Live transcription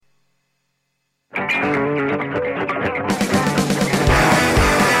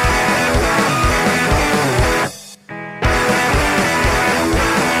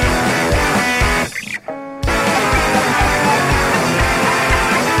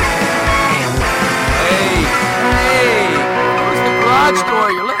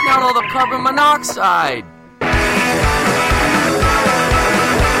carbon monoxide.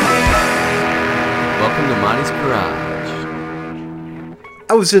 Welcome to Monty's Garage.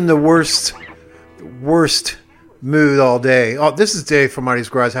 I was in the worst mood all day. Oh, this is Dave from Monty's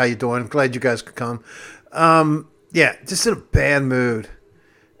Garage. How you doing? Glad you guys could come. Yeah, just in a bad mood.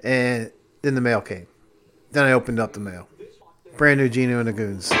 And then the mail came. Then I opened up the mail. Brand new Gino and the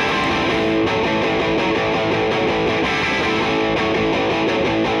Goons.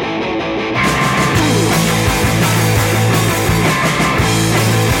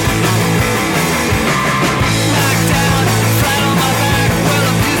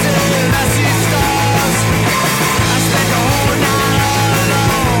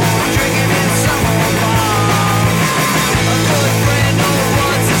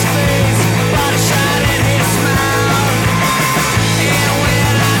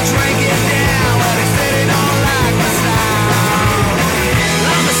 Drink it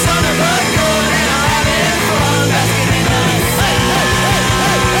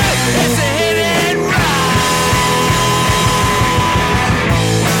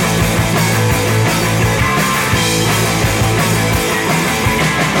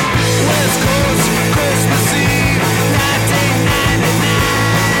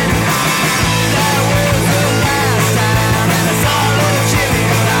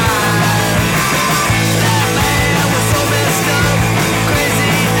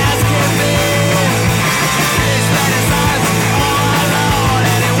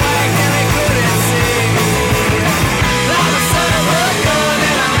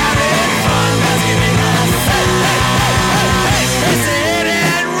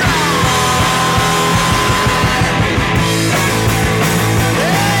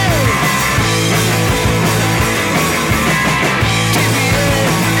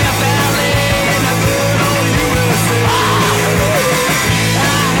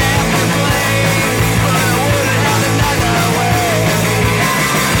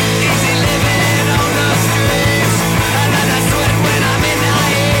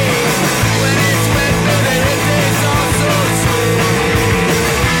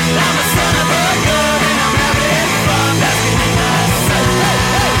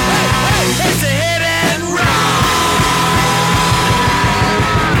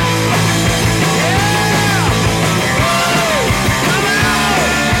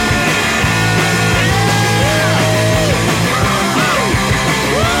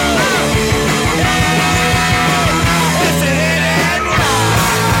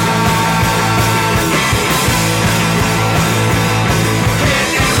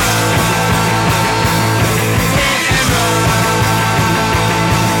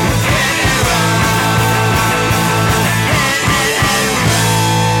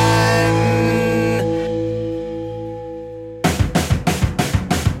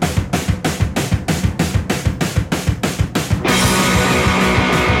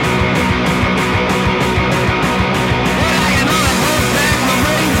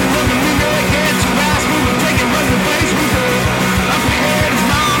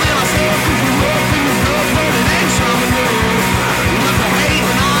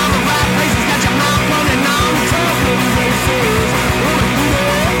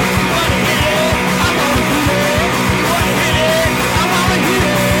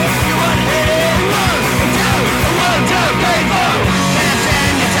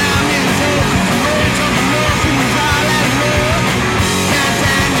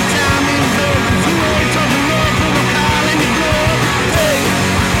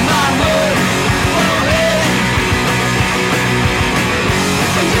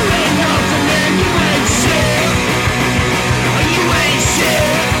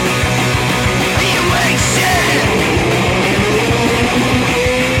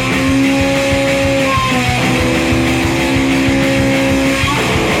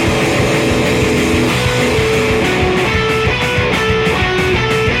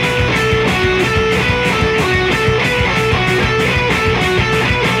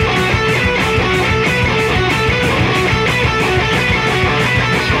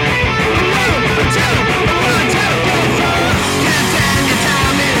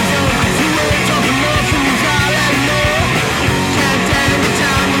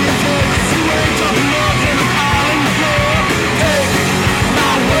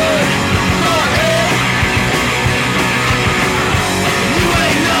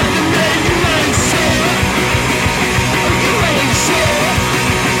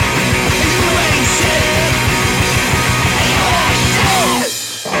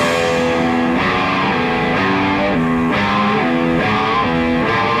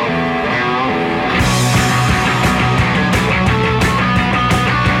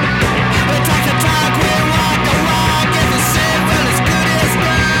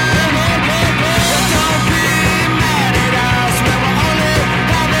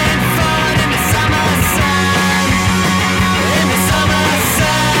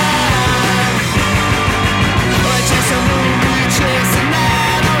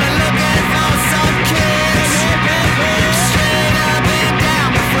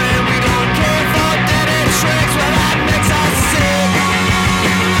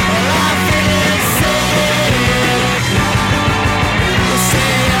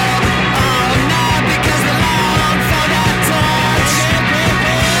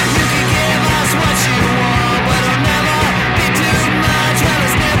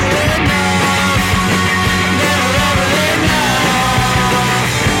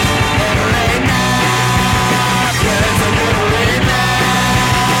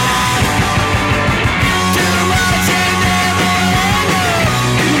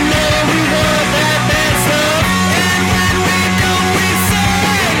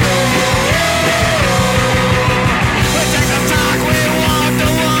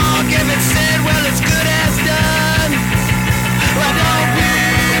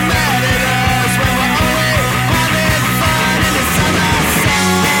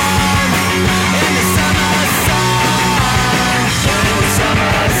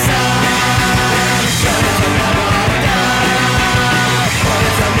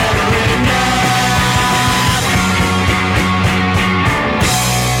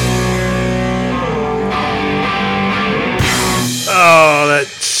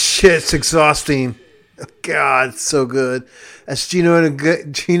shit, it's exhausting. God, it's so good. That's Gino and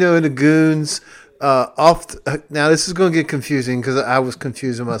the Goons. Now this is going to get confusing because I was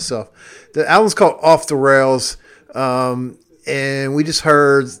confusing myself. The album's called Off the Rails, and we just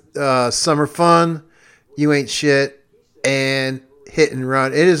heard Summer Fun, You Ain't Shit, and Hit and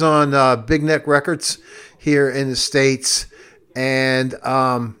Run. It is on Big Neck Records here in the States, and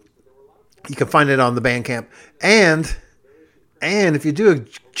you can find it on the Bandcamp. And if you do a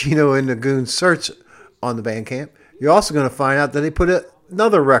Gino and the Goons search on the Bandcamp, you're also going to find out that they put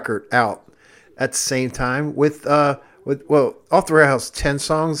another record out at the same time with Off the Rails 10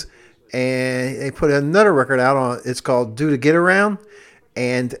 songs, and they put another record out on. It's called Do to Get Around,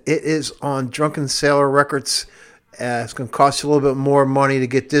 and it is on Drunken Sailor Records. It's going to cost you a little bit more money to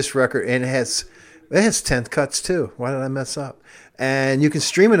get this record, and it has 10 cuts too. Why did I mess up? And you can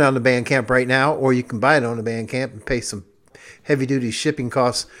stream it on the Bandcamp right now, or you can buy it on the Bandcamp and pay some heavy-duty shipping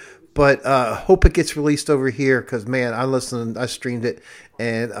costs. But hope it gets released over here because, man, I streamed it,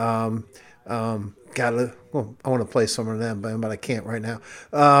 and I want to play some of them, but I can't right now.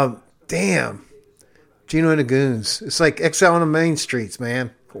 Damn. Gino and the Goons. It's like Exile on the Main Streets,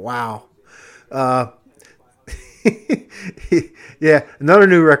 man. Wow. Yeah, another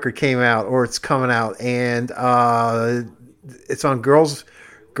new record came out, or it's coming out, and it's on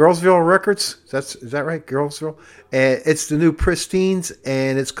Girlsville Records. Is that right? Girlsville. It's the new Pristines,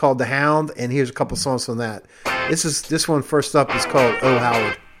 and it's called The Hound. And here's a couple songs from that. This one first up is called Oh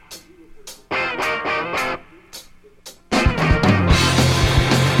Howard.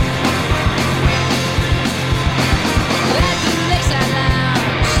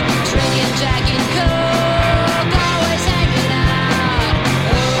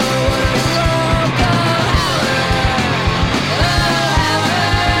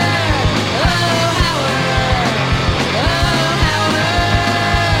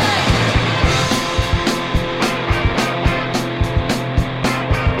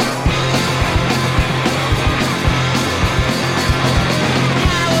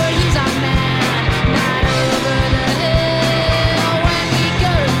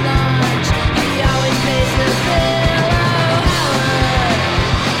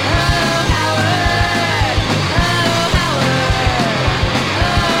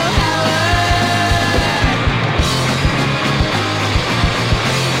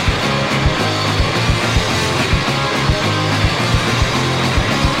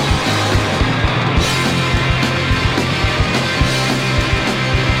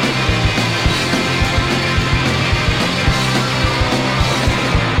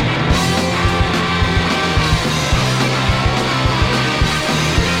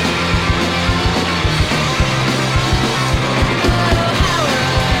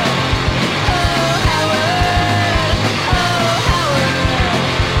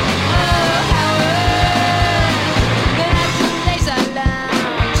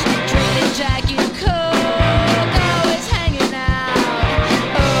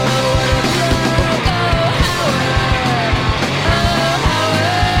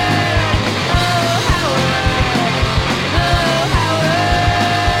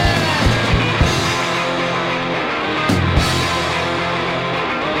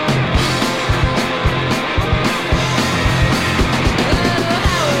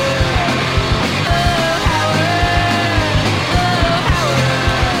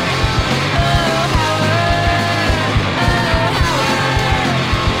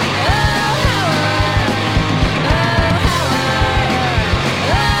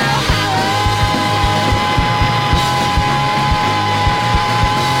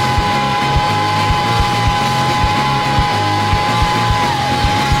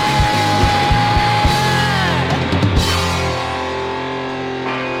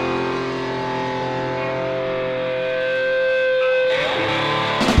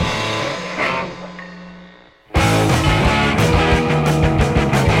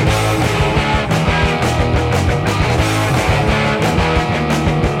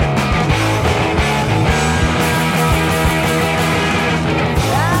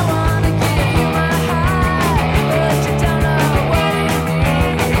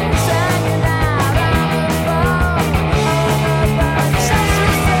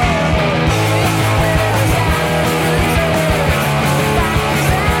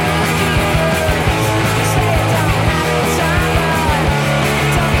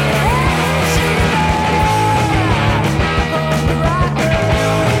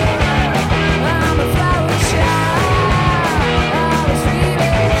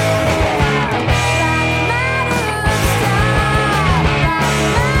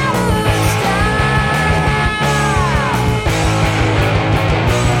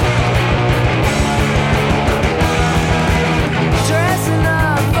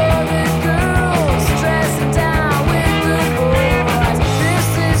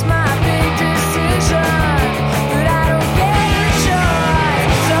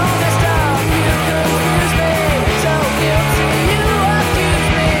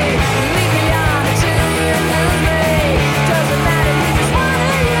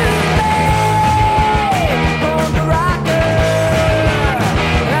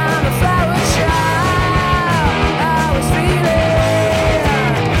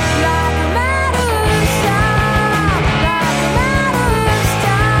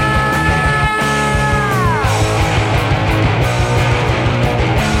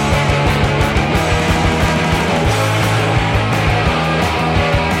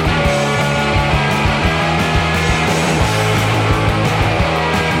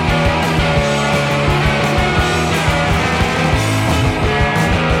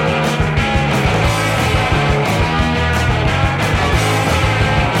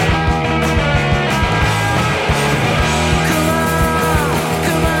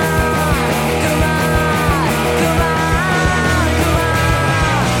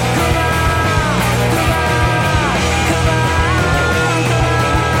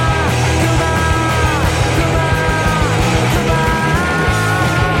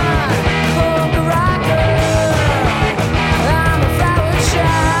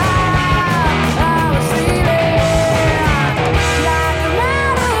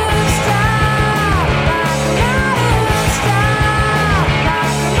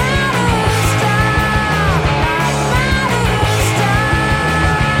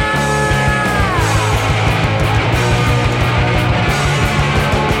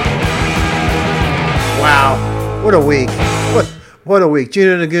 What a week. What a week.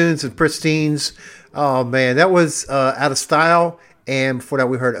 Juno and the Goons and Pristines. Oh, man. That was Out of Style. And before that,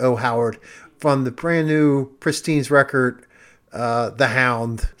 we heard Oh Howard from the brand new Pristines record, The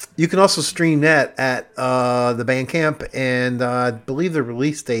Hound. You can also stream that at the Bandcamp. And I believe the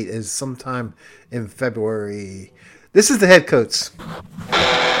release date is sometime in February. This is the Headcoats.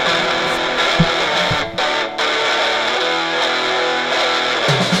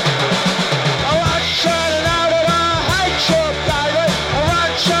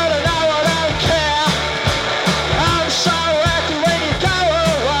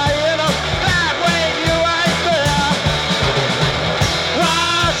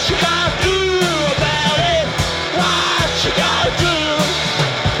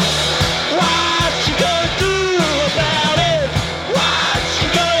 What you gonna do about it? Why?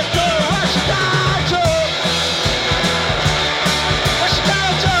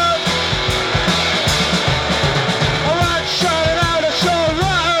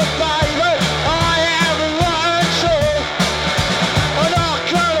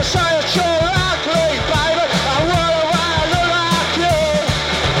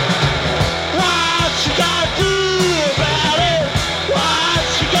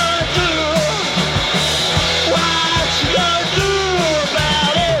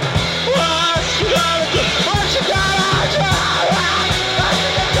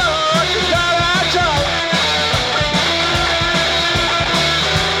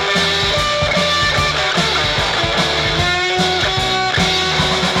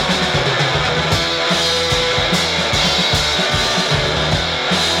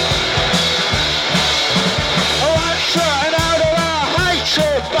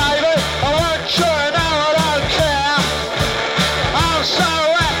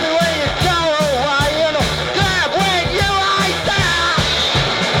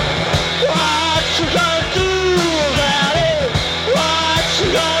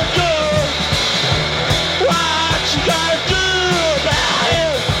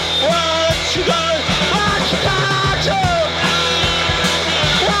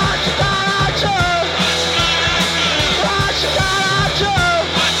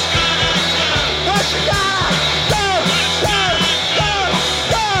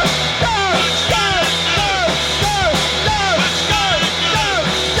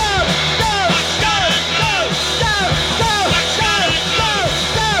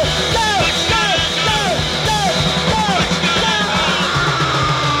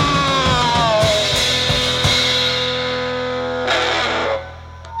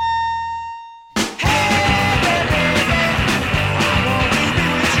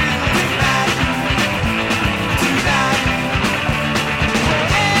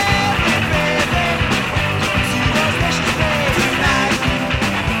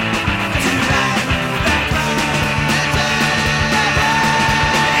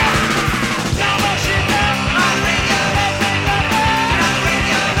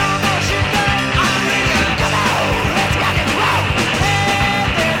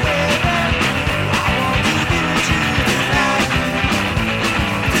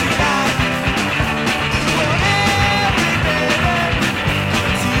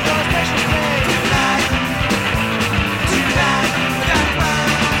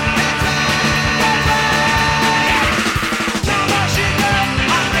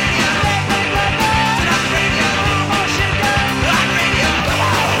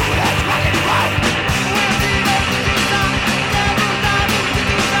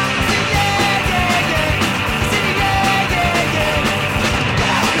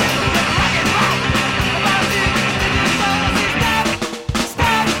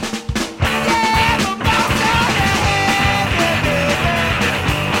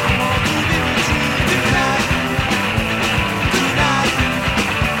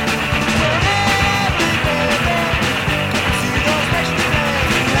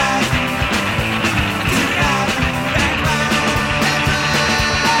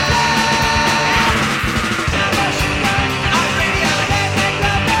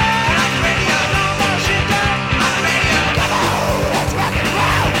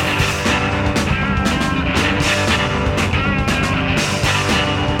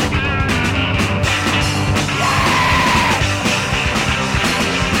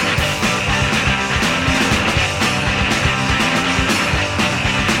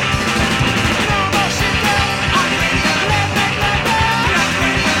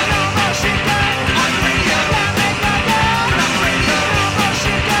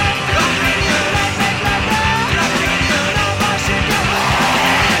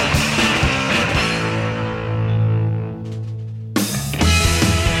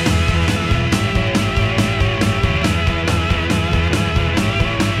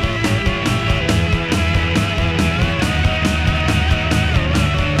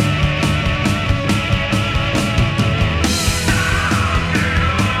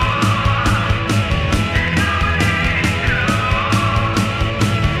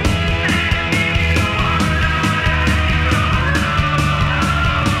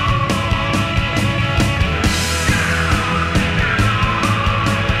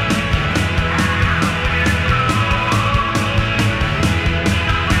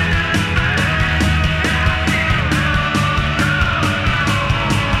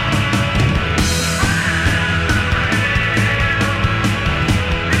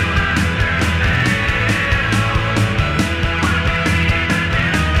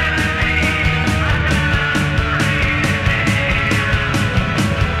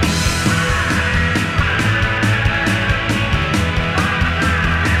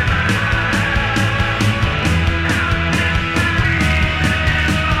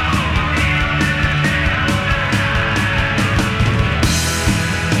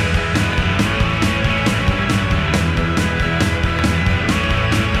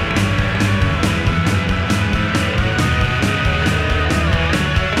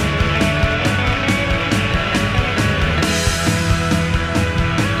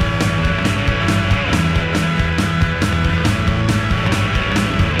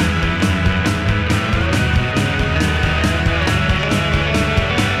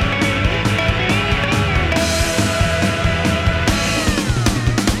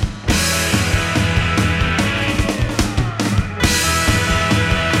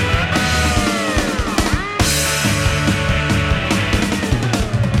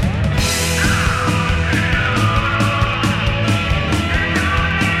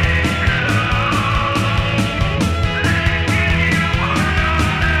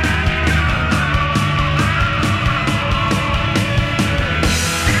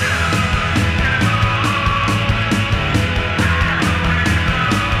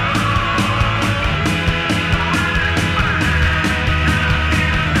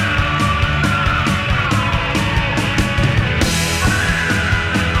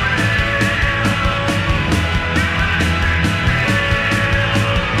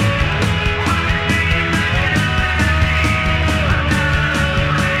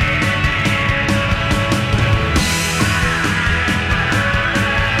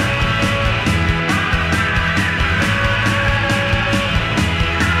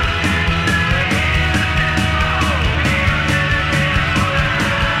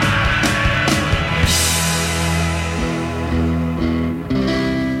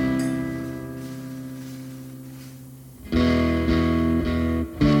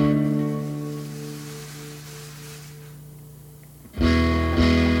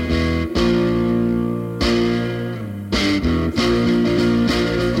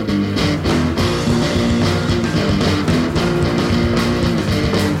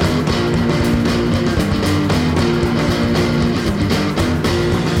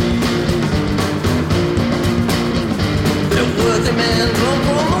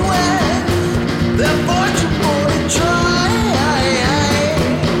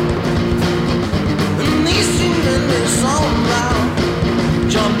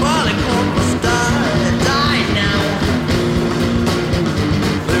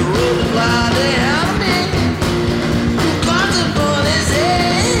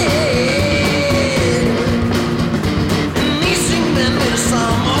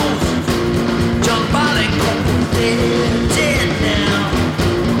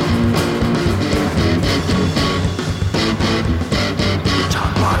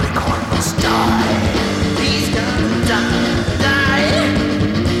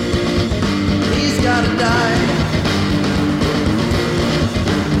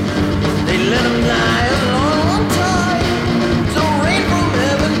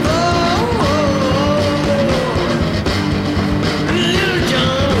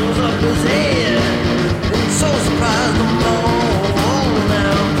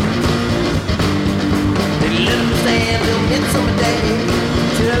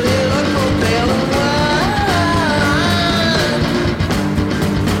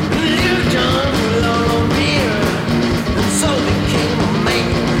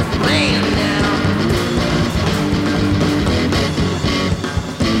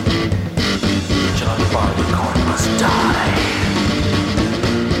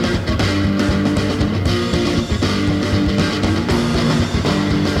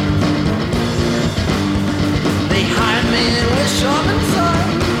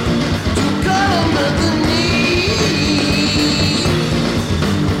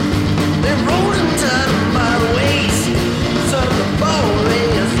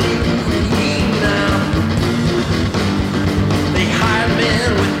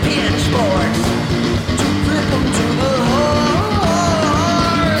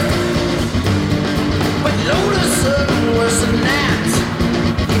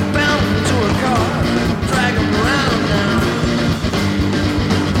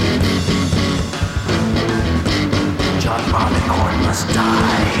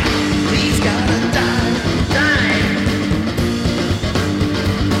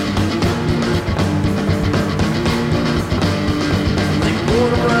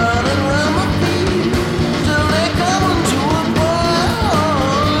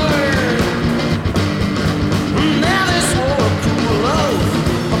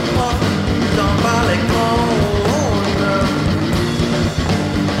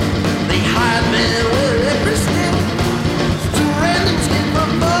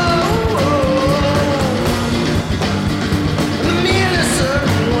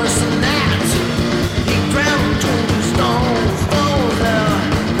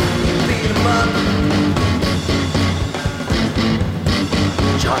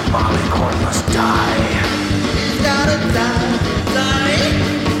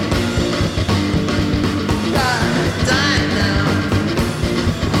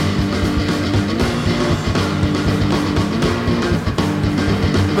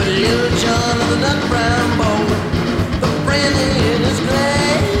 nut brown bowl, the brandy in his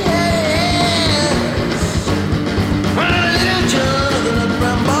glass. Little John of the nut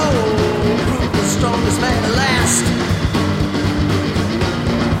brown bowl proved the strongest man at last.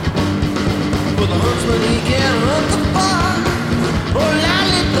 For the huntsman he can hunt the far, or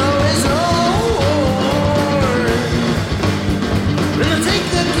loudly throw his horn. And to take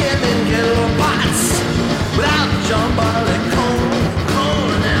the cabin kettle or pots without John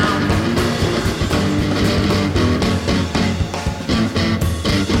Barleycorn now.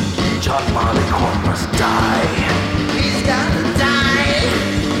 John Barleycorn must die. He's gotta die.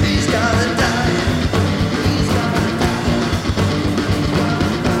 He's gotta die. He's gotta die.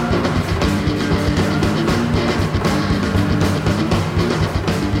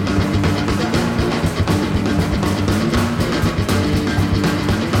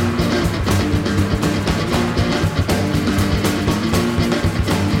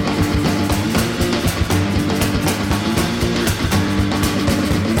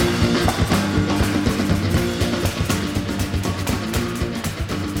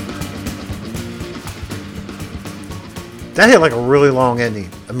 That had like a really long ending.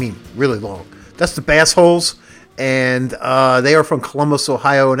 I mean, really long. That's the Bass Holes, and they are from Columbus,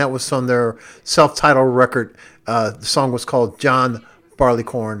 Ohio, and that was on their self-titled record. The song was called John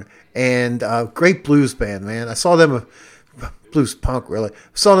Barleycorn, and great blues band, man. I saw them, blues punk, really. I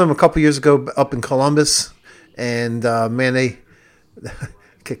saw them a couple years ago up in Columbus, and man, they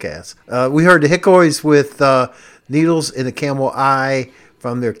kick ass. We heard the Hickories with Needles in a Camel Eye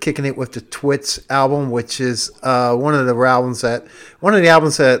from their Kicking It with the Twits album, which is one of the albums that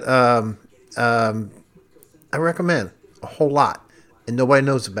I recommend a whole lot, and nobody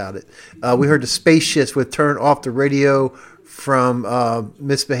knows about it. We heard the Spaceships with Turn Off the Radio from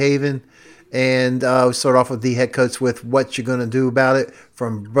Misbehaving, and we start off with the Headcoats with What You Gonna Do About It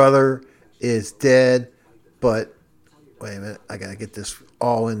from Brother Is Dead. But wait a minute, I gotta get this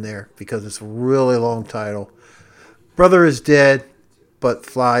all in there because it's a really long title. Brother Is Dead, but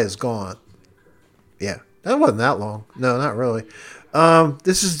Fly Is Gone. Yeah, that wasn't that long. No, not really.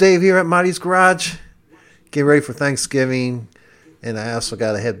 This is Dave here at Marty's Garage. Get ready for Thanksgiving, and I also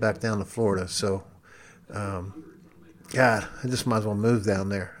got to head back down to Florida. So, God, I just might as well move down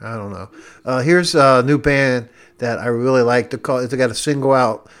there. I don't know. Here's a new band that I really like. They got a single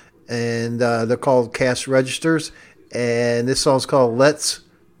out, and they're called Cash Registers, and this song's called Let's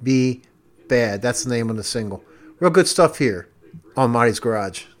Be Bad. That's the name of the single. Real good stuff here on Marty's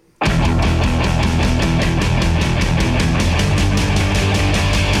Garage.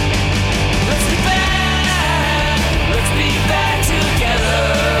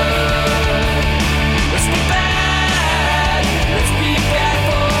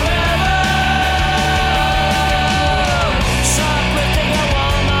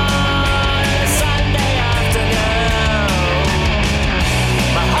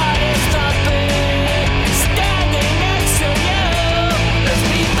 Standing next to you, let's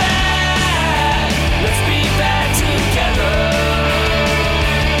be bad.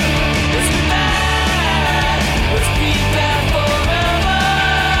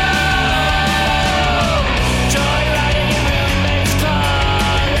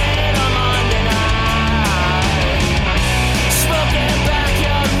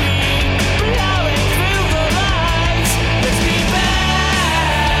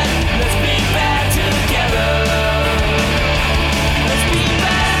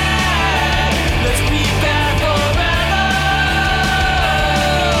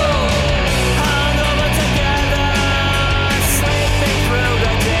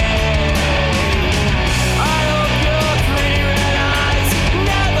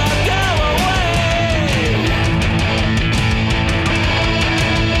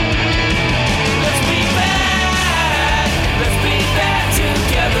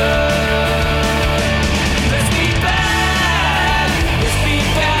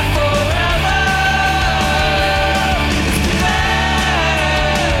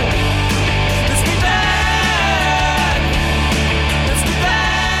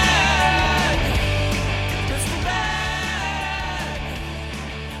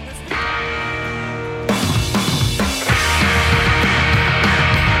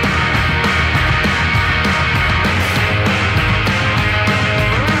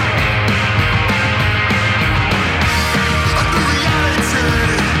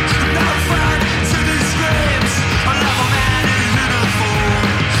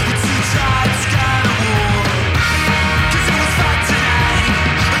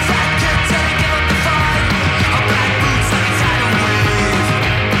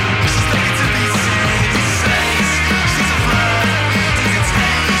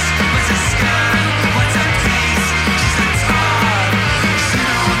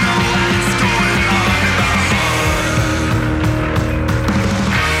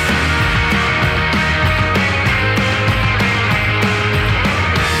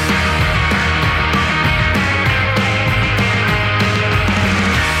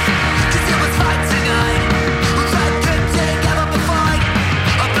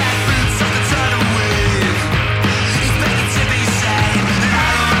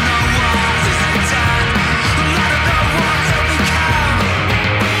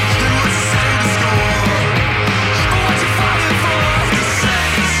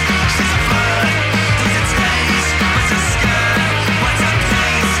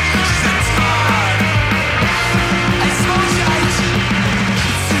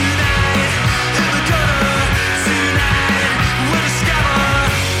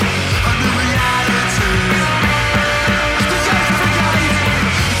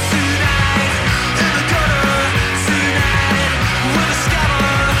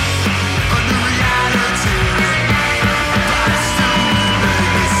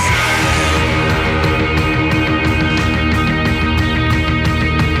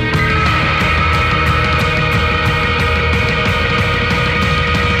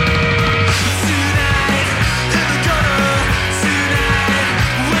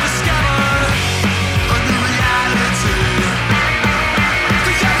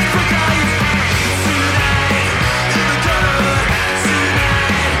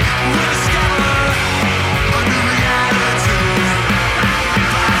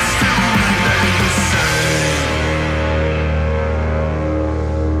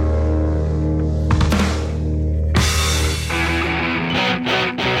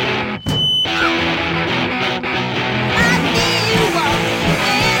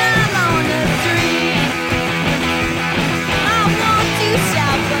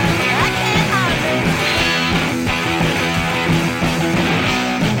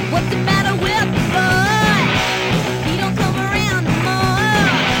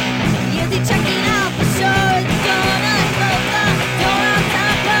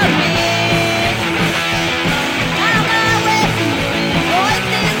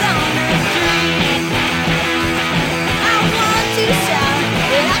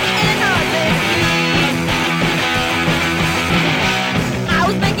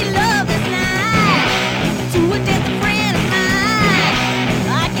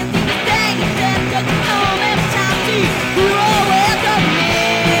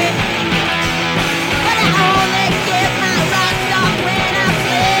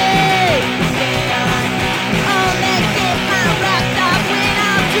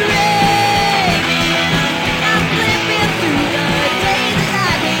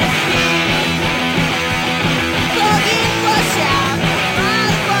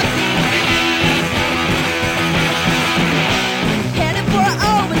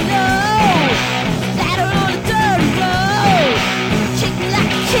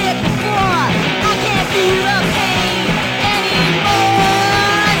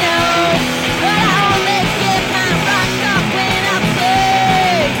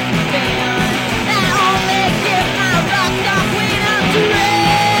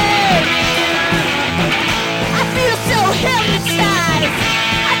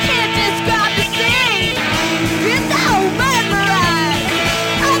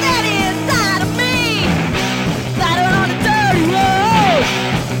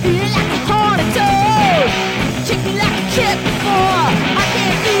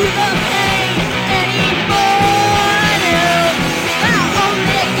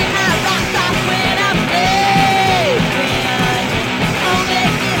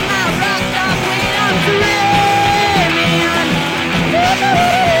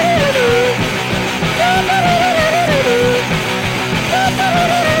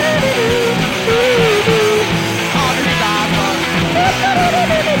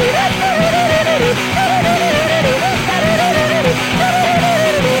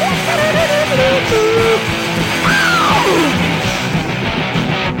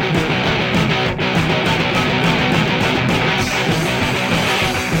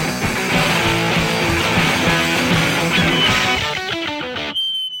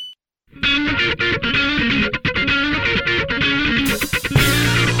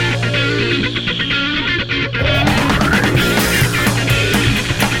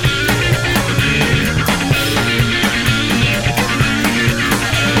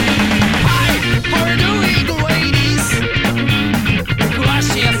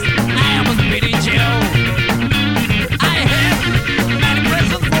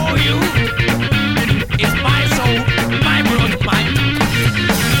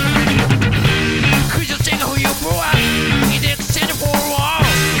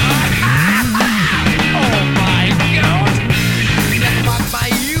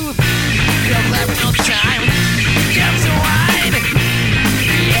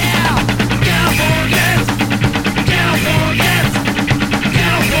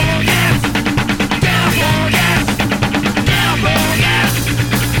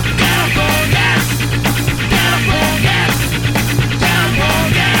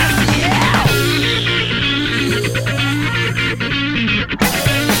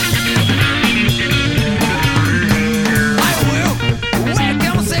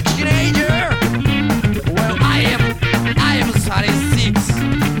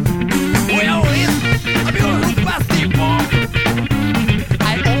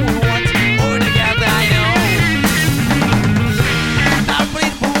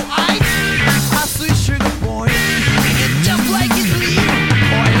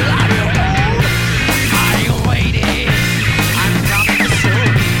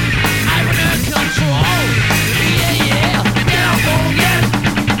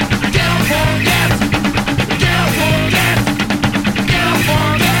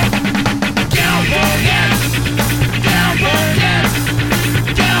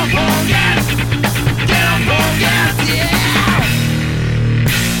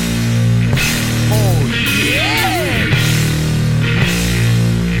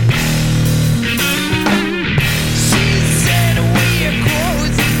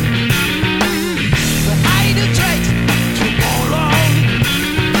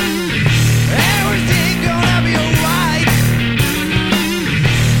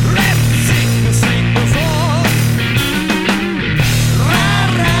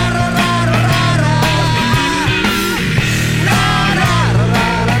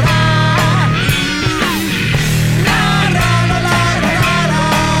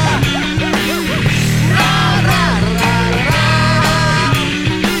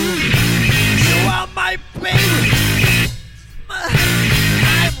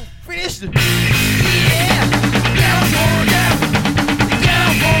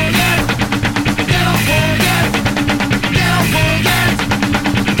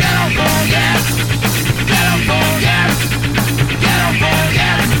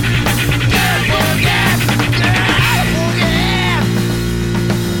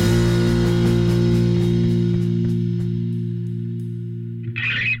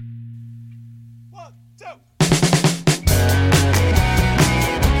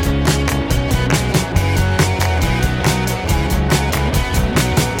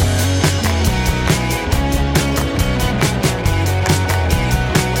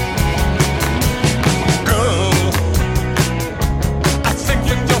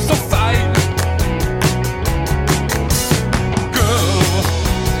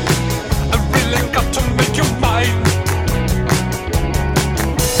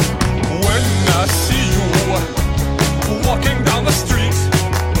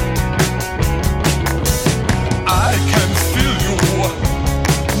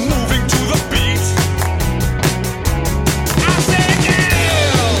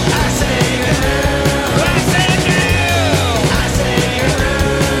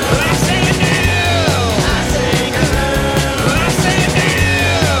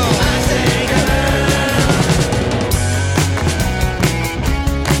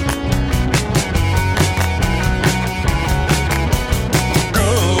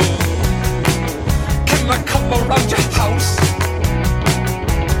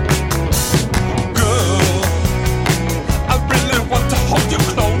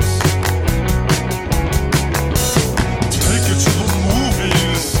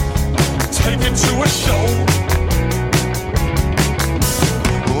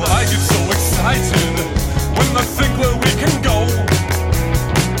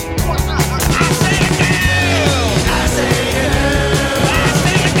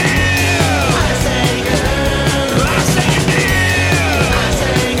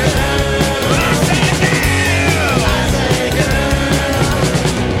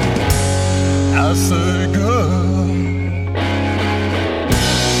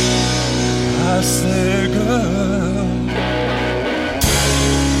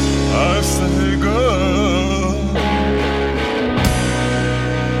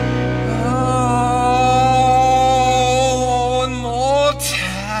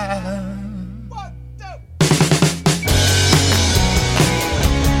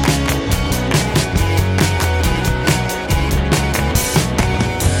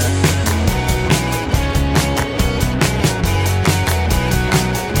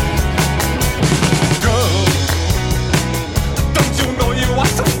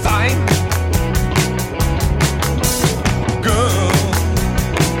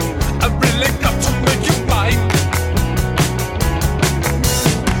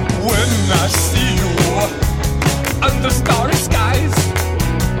 I see you under starry skies.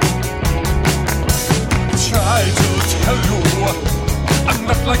 Try to tell you I'm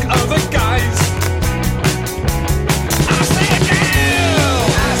not like other guys. I say girl,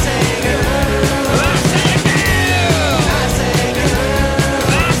 I say girl, I say girl, I say girl,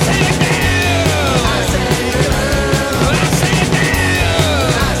 I say girl, I say girl,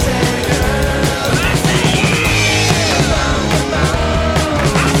 I say girl, I say girl, I say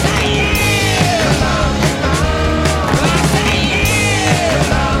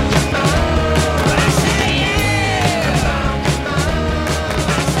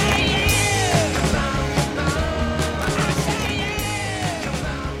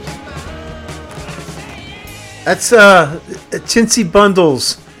That's Chintzy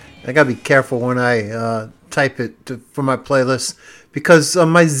Bundles. I gotta be careful when I type it for my playlist because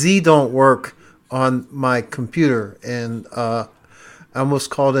my Z don't work on my computer, and I almost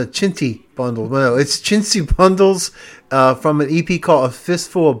called it Chinty Bundle. But no, it's Chintzy Bundles from an EP called A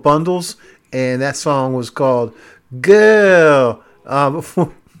Fistful of Bundles, and that song was called Girl.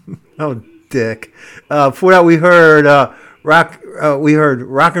 Before, oh, dick. Before that, we heard rock. We heard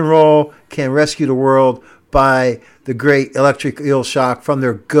Rock and Roll Can Rescue the World by the great Electric Eel Shock from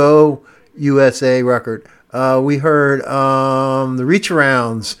their Go USA record. We heard the Reach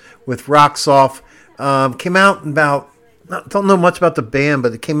Arounds with Rocks Off. Came out in about, don't know much about the band,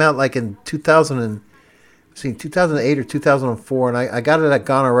 but it came out like in 2008 or 2004, and I got it at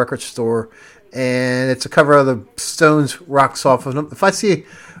Ghana Record Store, and it's a cover of the Stones' Rocks Off. If I see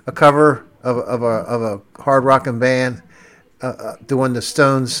a cover of a hard rocking band doing the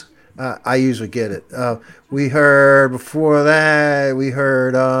Stones, I usually get it. We heard before that, we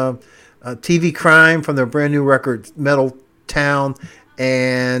heard TV Crime from their brand new record Metal Town,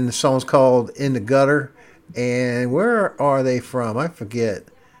 and the song's called In the Gutter. And where are they from? I forget.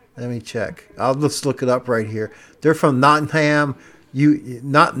 Let me check. I'll just look it up right here. They're from Nottingham, United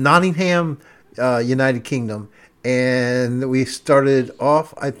Kingdom. And we started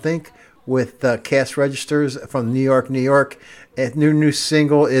off, I think, with Cash Registers from New York, New York. And new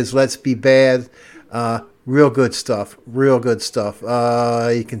single is Let's Be Bad. Real good stuff. Real good stuff.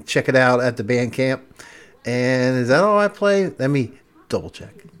 You can check it out at the Bandcamp. And is that all I play? Let me double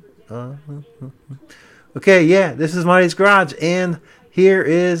check. Okay, yeah, this is Marty's Garage, and here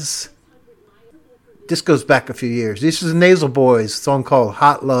is, this goes back a few years. This is Nasal Boys, song called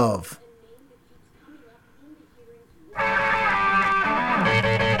Hot Love.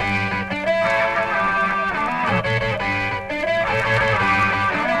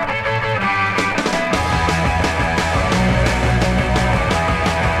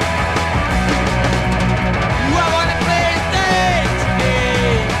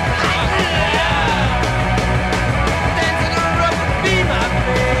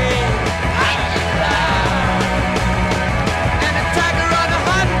 And a tiger on a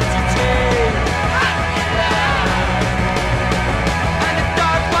hunt to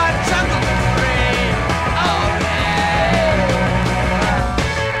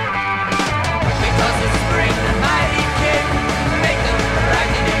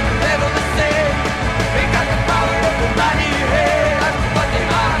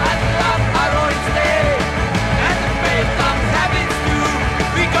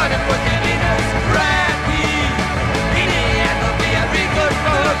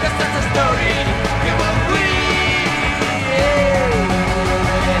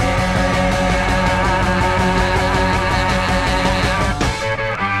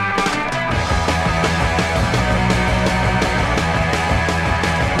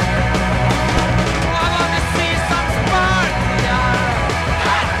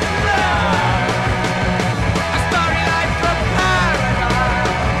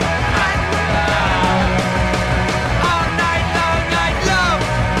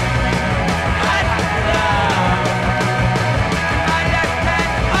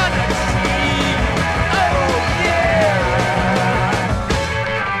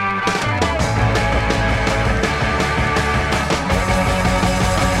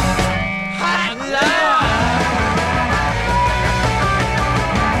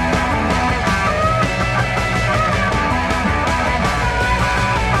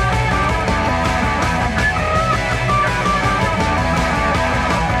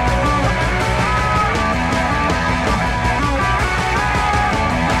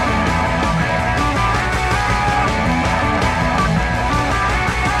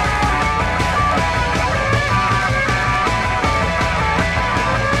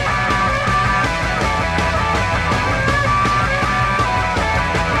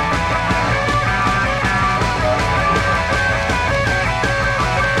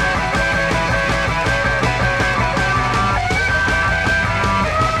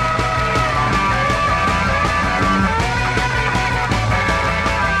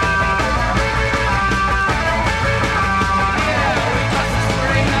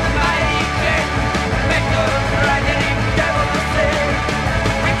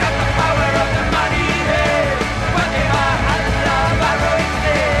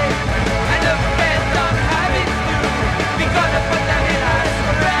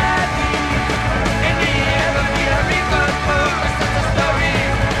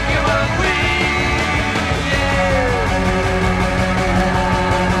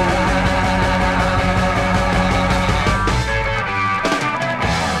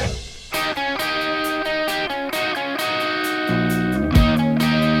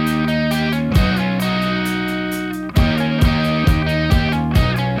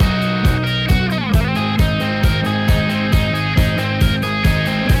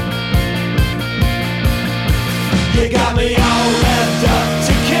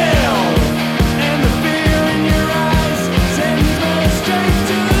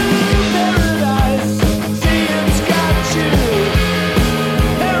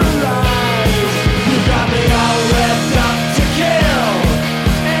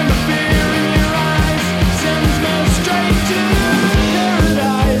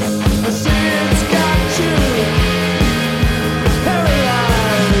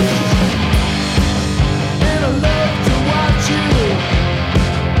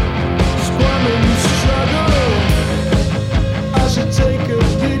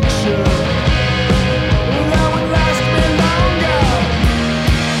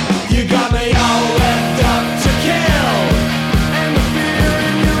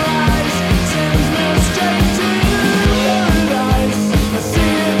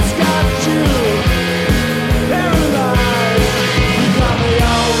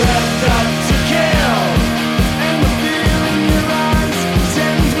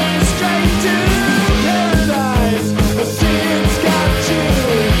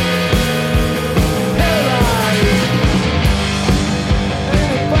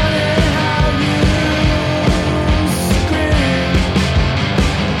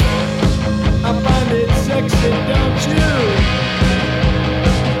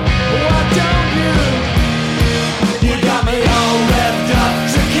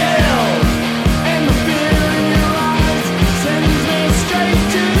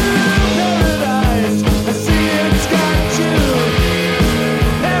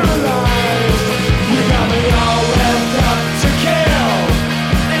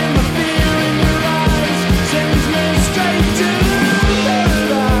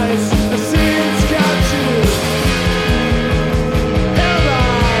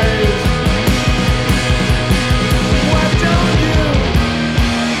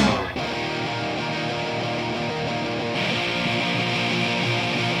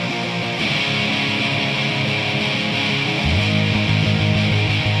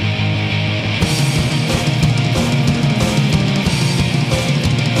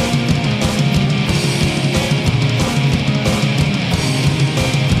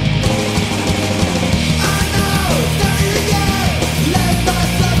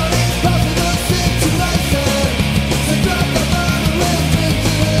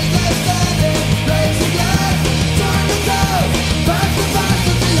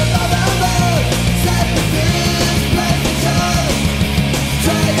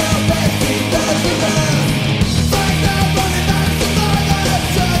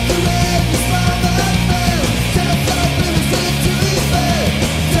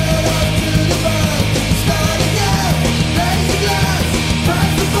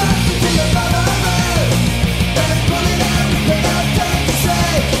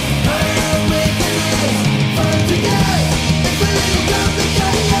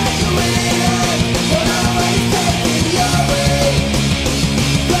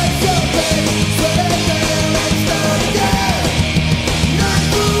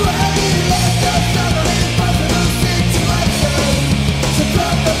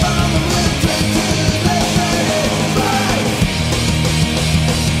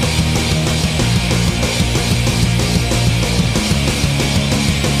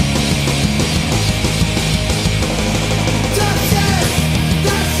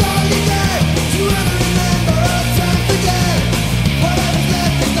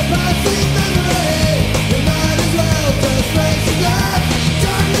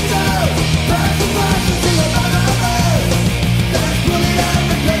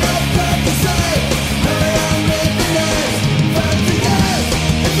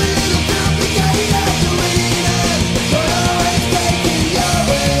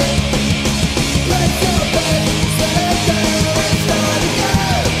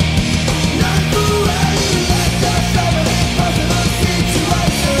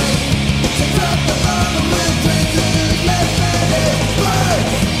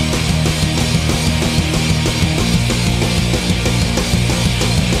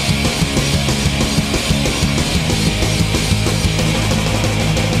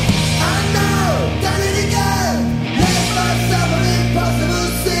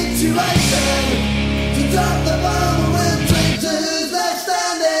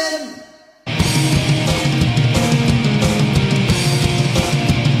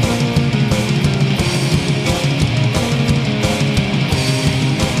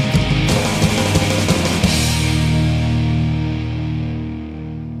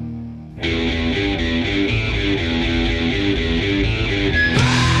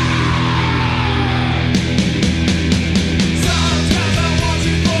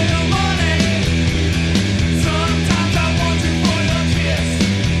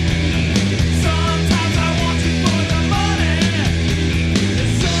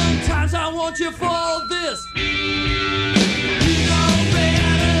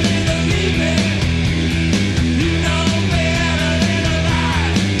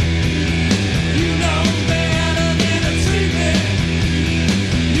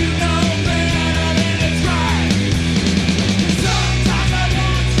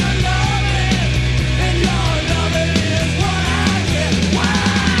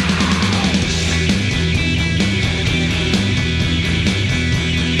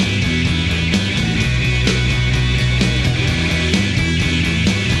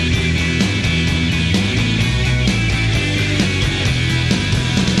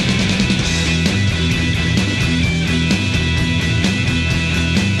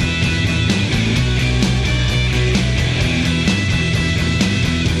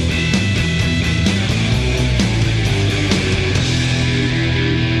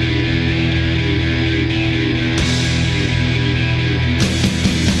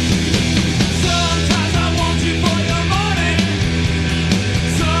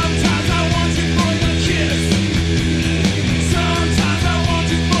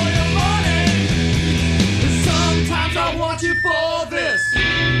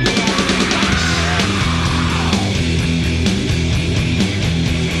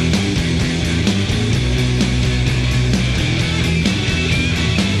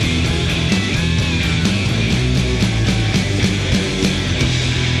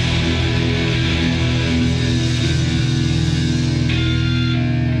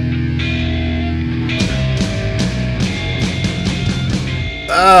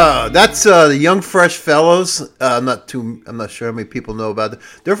That's the Young Fresh Fellows. I'm not sure how many people know about it.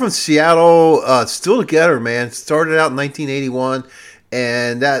 They're from Seattle. Still together, man. Started out in 1981,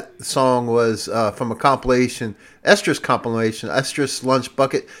 and that song was from a compilation, Estrus compilation, Estrus Lunch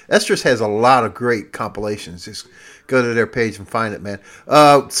Bucket. Estrus has a lot of great compilations. Just go to their page and find it, man.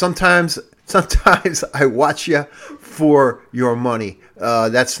 Sometimes I watch ya for your money.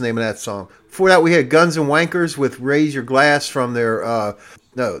 That's the name of that song. Before that, we had Guns and Wankers with Raise Your Glass from their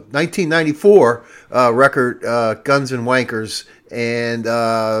 1994 record, Guns and Wankers. And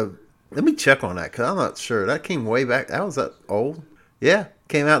let me check on that because I'm not sure. That came way back. Was that old? Yeah,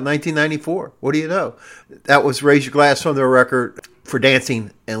 came out in 1994. What do you know? That was Raise Your Glass from their record For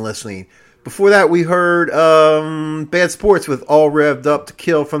Dancing and Listening. Before that, we heard Bad Sports with All Revved Up to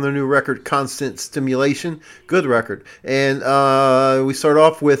Kill from their new record, Constant Stimulation. Good record. And we start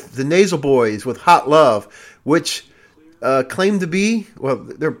off with the Nasal Boys with Hot Love, which claimed to be, well,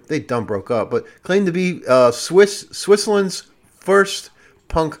 they done broke up, but claimed to be Switzerland's first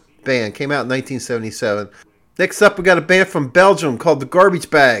punk band. Came out in 1977. Next up, we got a band from Belgium called the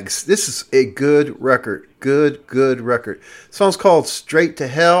Garbage Bags. This is a good record. Good record. The song's called Straight to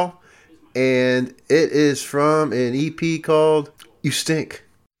Hell. And it is from an EP called You Stink.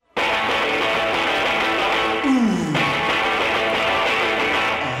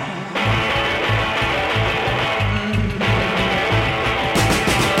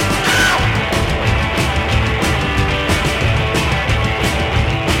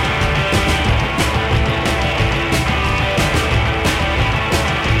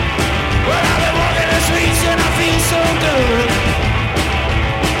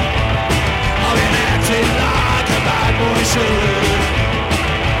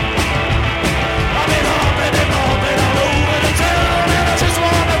 I've been hoping and hoping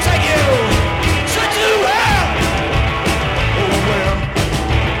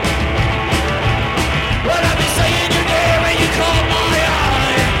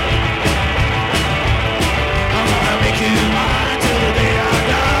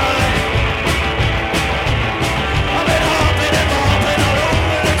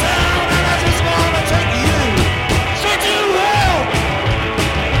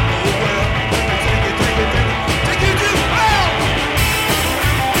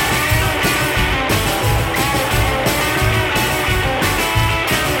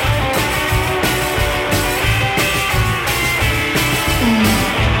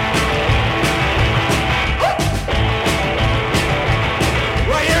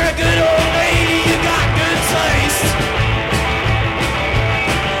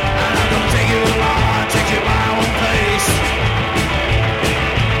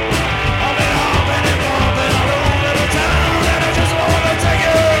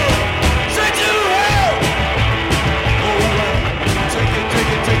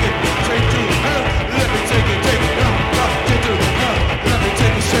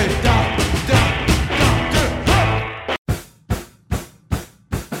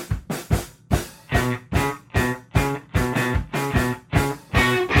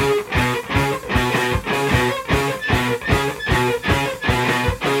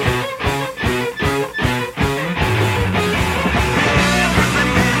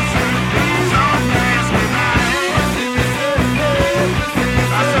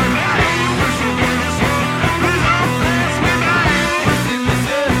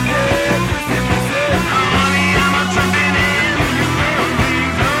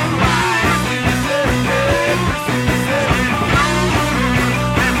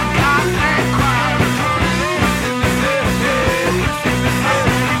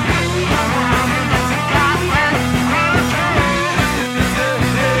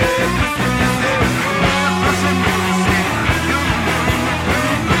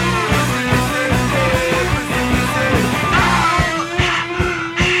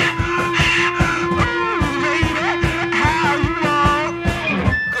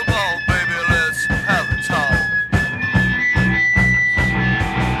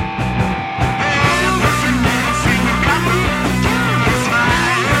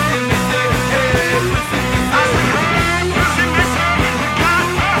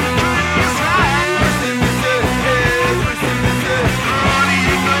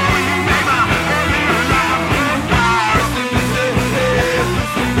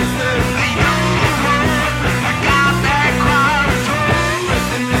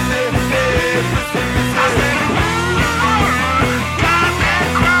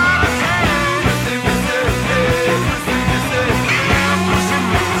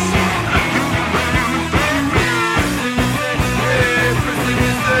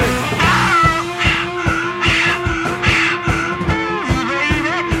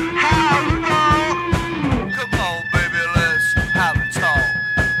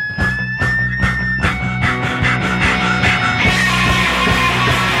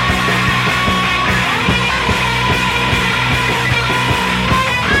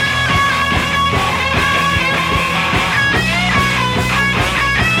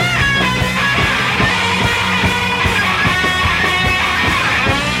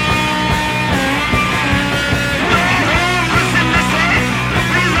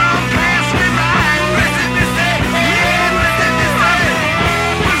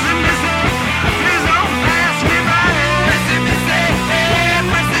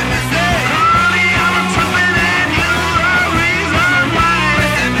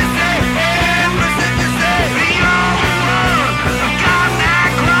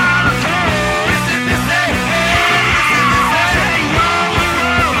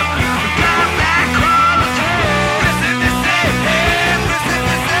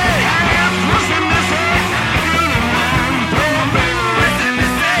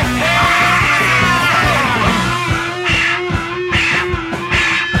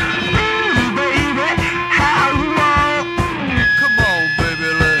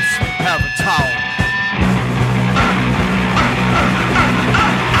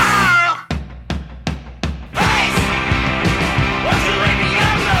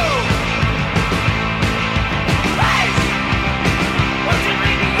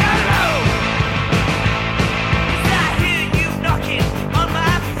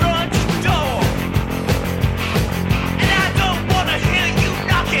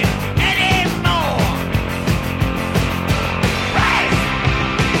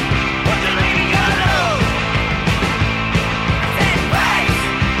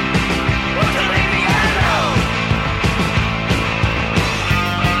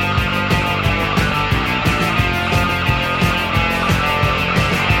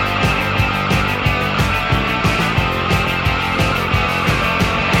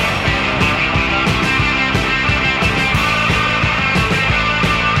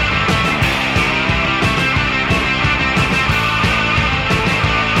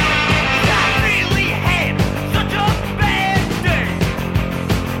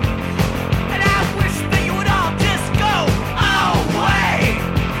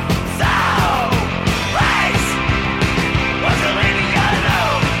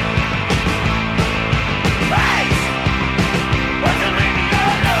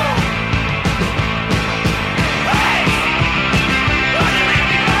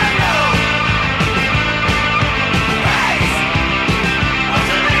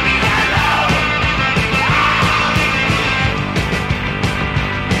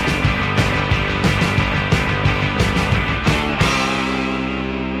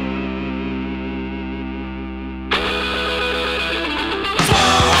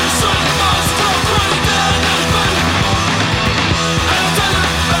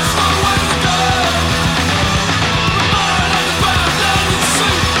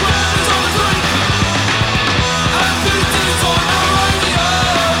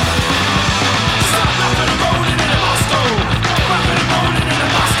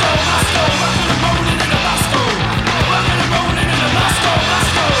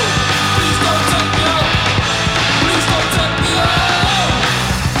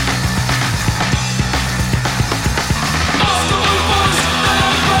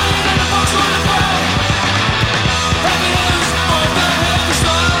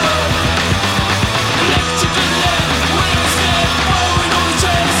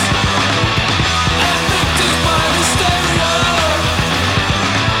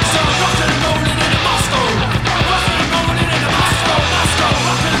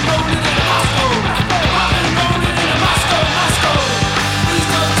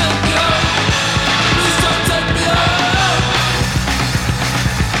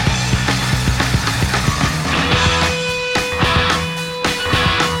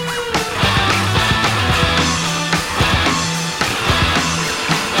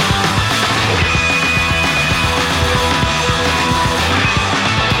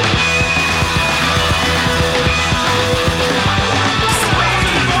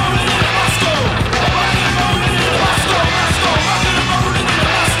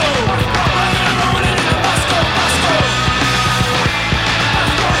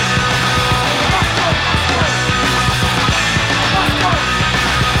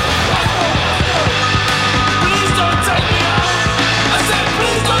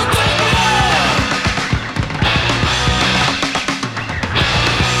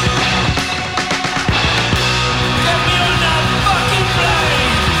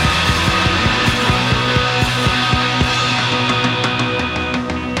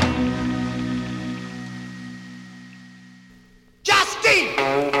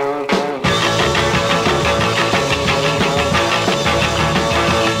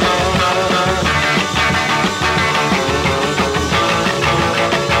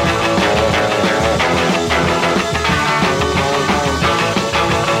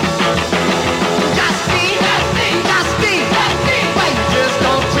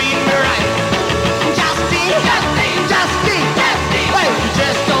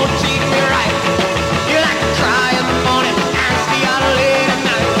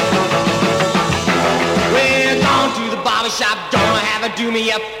me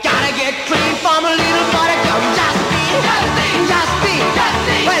up. Gotta get clean from a little boy to go. Just be, just be, just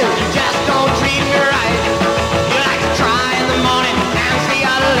be. Well, you just don't treat me right. You like to try in the morning and stay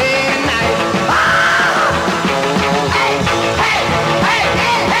out late at night. Ah! Hey, hey, hey, hey, hey,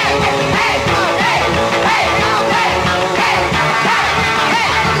 hey, hey, hey, hey, hey, hey,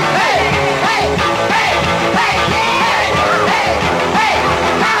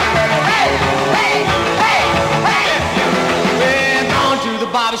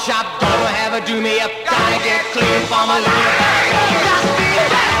 barbershop, gonna have a do me up. Gotta get clean for my little just be,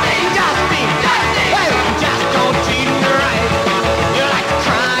 just be, just be, just be. Well, you just don't treat me right. You like to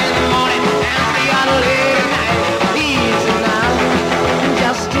cry in the morning and stay out late at night. Easy now,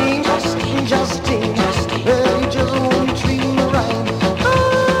 Justine, Justine, Justine. Well, you just won't treat me right.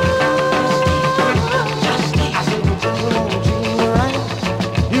 Justine, I said you just won't treat me right.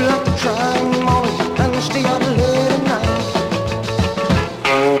 You like to cry in the morning and stay out late at night.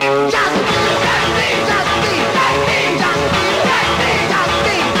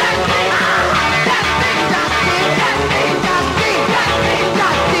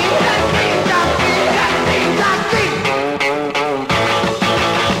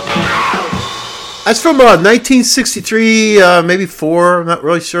 That's from 1963, maybe 4. I'm not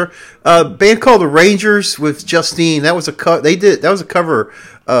really sure. Band called the Rangers with Justine. That was a that was a cover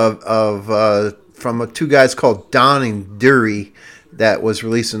of from two guys called Don and Dury that was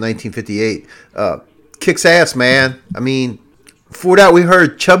released in 1958. Kicks ass, man. I mean, before that we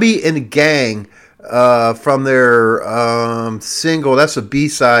heard Chubby and the Gang from their single. That's a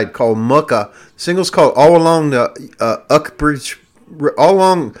B-side called Mucka. The single's called All Along the Uxbridge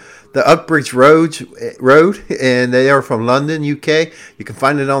Road, and they are from London, UK. You can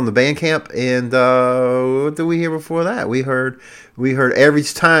find it on the Bandcamp. And what did we hear before that? We heard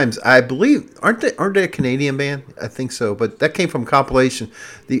Average Times. I believe aren't they a Canadian band? I think so. But that came from compilation,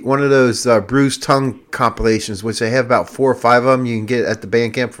 one of those Bruised Tongue compilations, which they have about 4 or 5 of them. You can get at the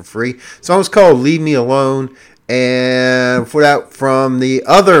Bandcamp for free. The song was called "Leave Me Alone," and before that, from the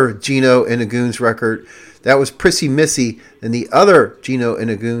other Gino and the Goons record. That was Prissy Missy, and the other Gino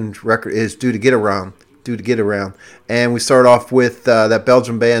and the Goons record is Due to Get Around. And we start off with that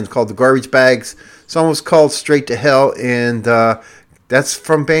Belgian band called the Garbage Bags. The song was called Straight to Hell, and that's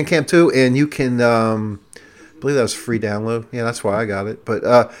from Bandcamp too. And you can, I believe that was free download. Yeah, that's why I got it. But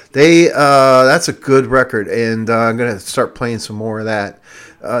that's a good record, and I'm gonna start playing some more of that.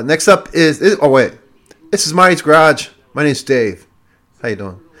 Next up is this is Marty's Garage. My name's Dave. How you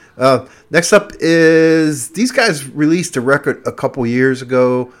doing? Next up is these guys released a record a couple years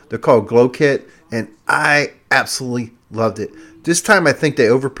ago. They're called Glow Kit, and I absolutely loved it. This time I think they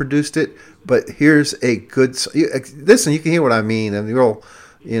overproduced it, but here's a good. Listen, you can hear what I mean, and real,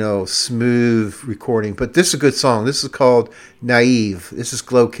 smooth recording. But this is a good song. This is called Naive. This is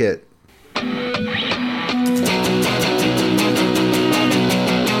Glow Kit. I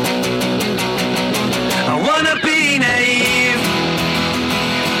wanna be naive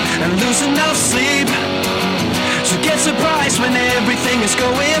and lose enough sleep to get surprised when everything is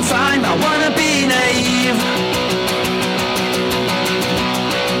going fine. I wanna be naive.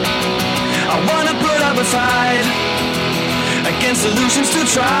 I wanna put up a fight against illusions to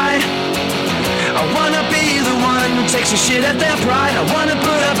try. I wanna be the one who takes a shit at their pride. I wanna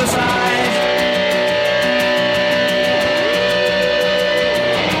put up a fight.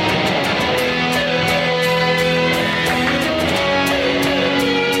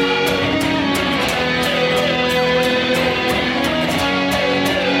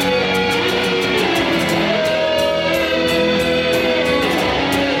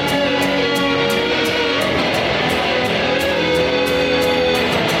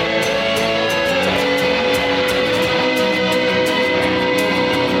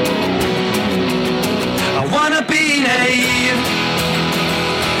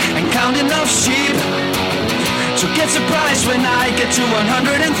 Enough sheep to get surprised when I get to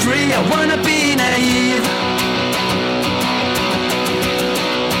 103. I wanna be naive.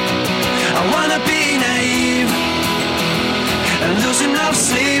 I wanna be naive and lose enough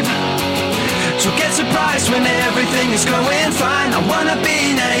sleep to get surprised when everything is going fine. I wanna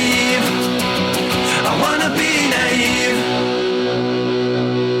be naive. I wanna be naive.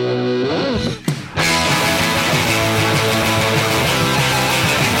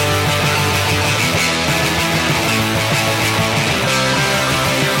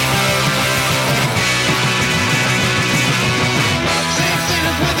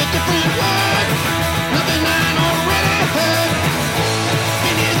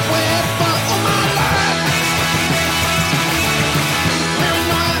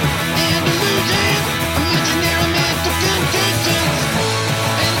 Paranoia and delusion, imaginary mental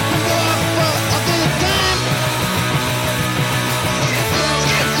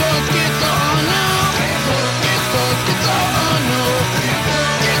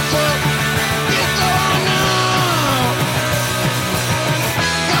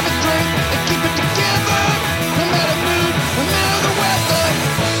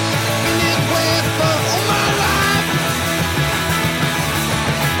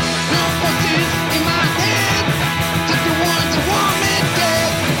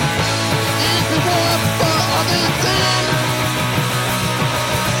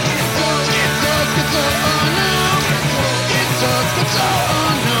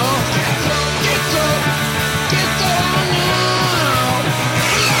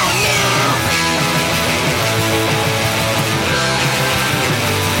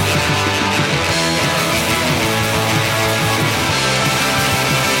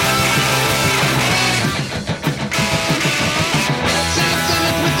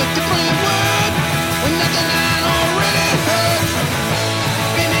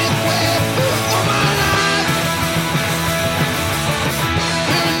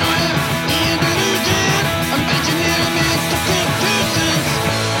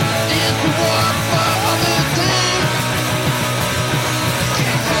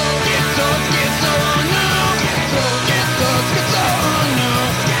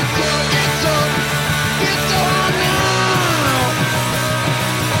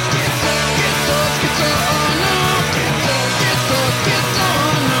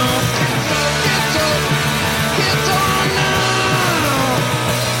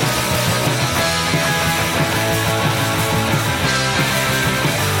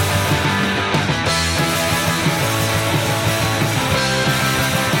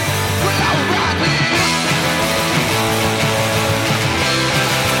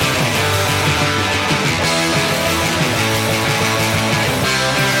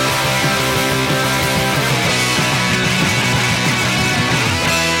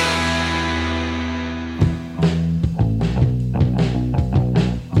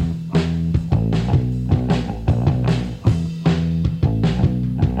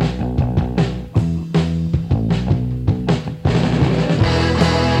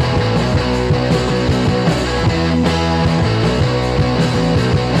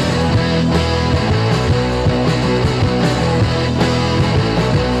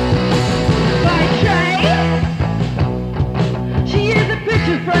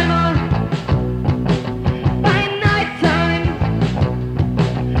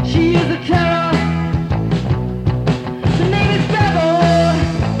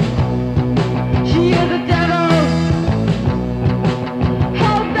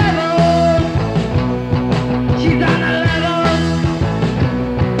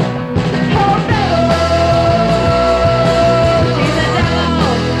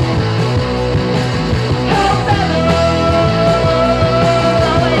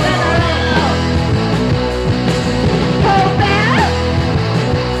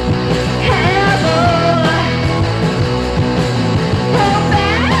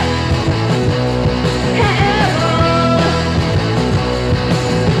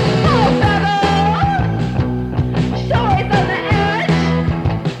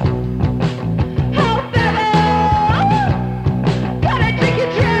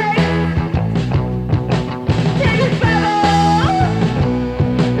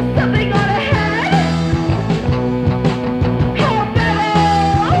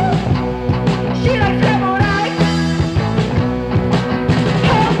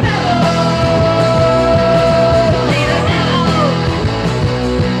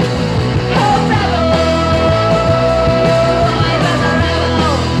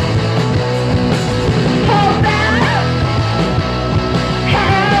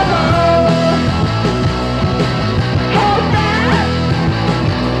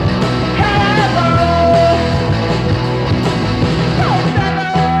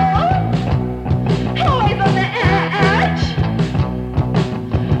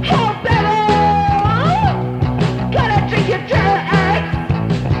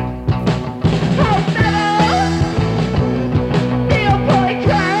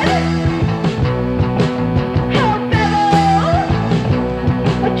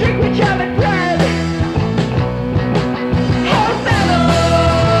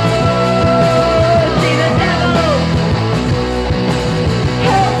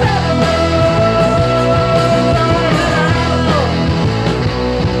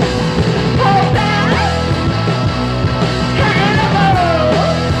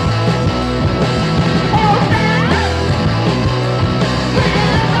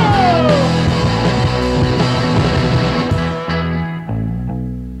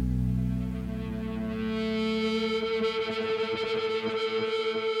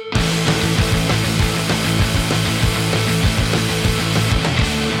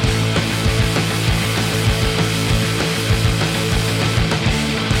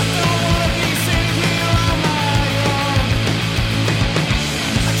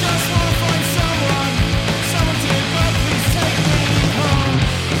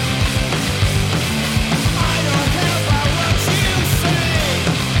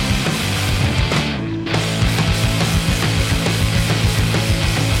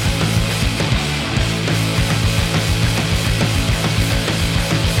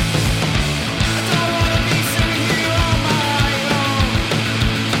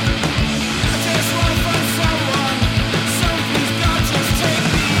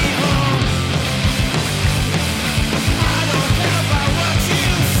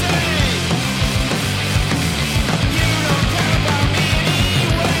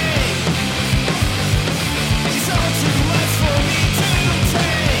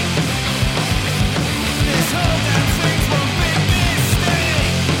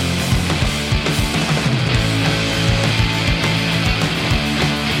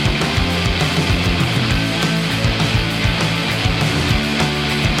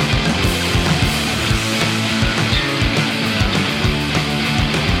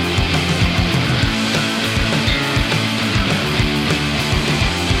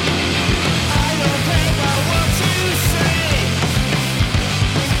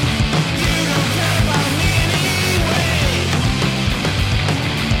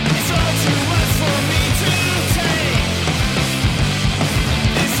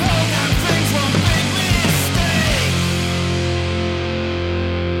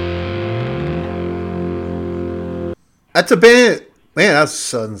That's a band. Man,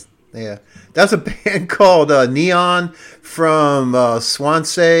 that's a band called Neon from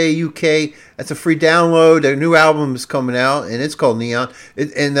Swansea, UK. That's a free download. Their new album is coming out, and it's called Neon.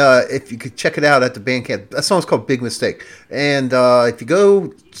 If you could check it out at the Bandcamp, that song's called Big Mistake. And if you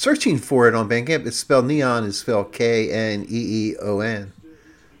go searching for it on Bandcamp, it's spelled Neon is spelled Kneeon.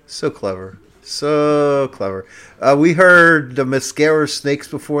 So clever. So clever. We heard the Mascara Snakes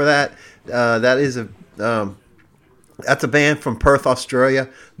before that. That's a band from Perth, Australia.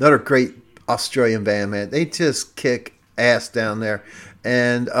 Another great Australian band, man. They just kick ass down there.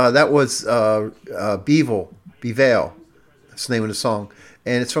 And that was Beevale. That's the name of the song.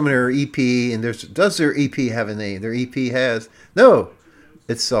 And it's from their EP. And does their EP have a name? Their EP has... No,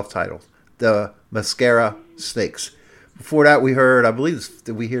 it's self-titled. The Mascara Snakes. Before that, we heard, I believe,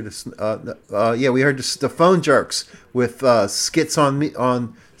 we heard the Phone Jerks with Skits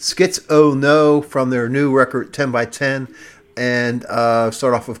on Skits Oh No from their new record 10x10, and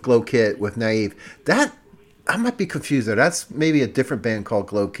start off with Glow Kit with Naive. That I might be confused there. That's maybe a different band called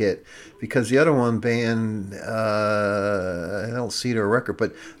Glow Kit, because the other one band I don't see their record,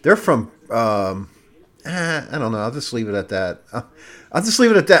 but they're from I don't know. I'll just leave it at that.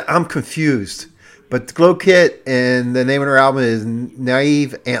 I'm confused. But Glow Kit, and the name of their album is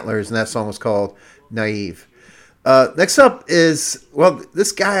Naive Antlers, and that song was called Naive. Next up is, well,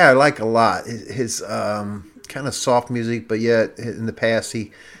 this guy I like a lot. His kind of soft music, but yet in the past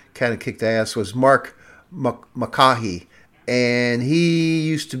he kind of kicked ass, was Mark McCaughey. And he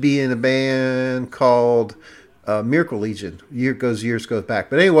used to be in a band called Miracle Legion. Years goes back.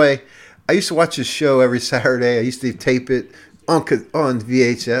 But anyway, I used to watch his show every Saturday. I used to tape it on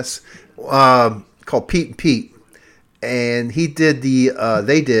VHS. Called Pete and Pete, and they did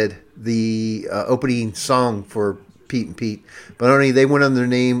the opening song for Pete and Pete, but only they went under the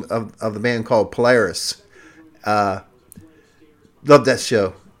name of the band called Polaris. Love that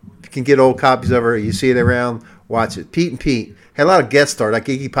show. If you can get old copies of it, you see it around, watch it. Pete and Pete had a lot of guest stars. Like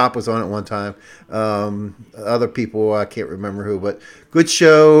Iggy Pop was on it one time. Other people, I can't remember who, but good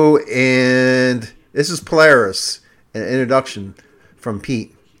show. And this is Polaris, an introduction from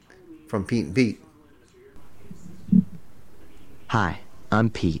Pete and Pete. Hi, I'm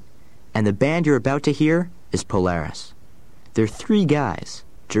Pete, and the band you're about to hear is Polaris. They're three guys,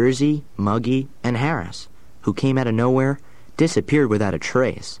 Jersey, Muggy, and Harris, who came out of nowhere, disappeared without a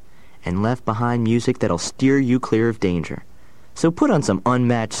trace, and left behind music that'll steer you clear of danger. So put on some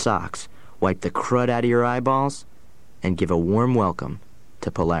unmatched socks, wipe the crud out of your eyeballs, and give a warm welcome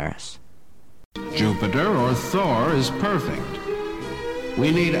to Polaris. Jupiter or Thor is perfect. We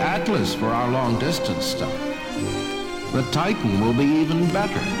need Atlas for our long-distance stuff. The Titan will be even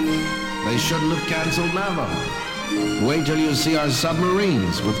better. They shouldn't have canceled Navajo. Wait till you see our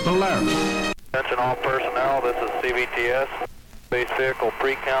submarines with Polaris. Attention all personnel, this is CVTS. Space vehicle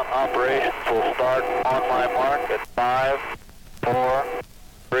pre-count operations will start on my mark at 5, 4,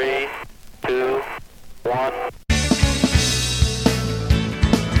 3, 2, 1.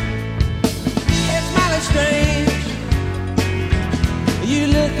 It's mighty strange. You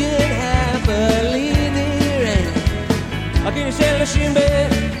looking happily there, and can you sail the shin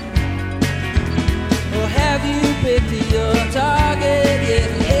bed? Or have you picked your target yet?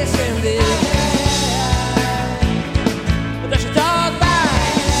 Yes, and this. But does she talk by?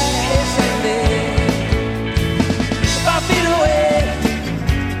 Yes, and this. 5 feet away.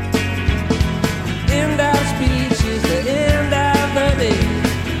 End of speech is the end of the day.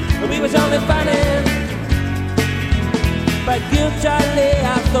 We was only fighting. But good Charlie,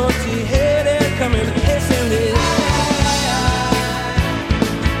 I thought you had it coming. Yes, and this.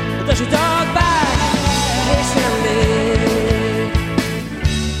 Does she talk back? Yes, and this.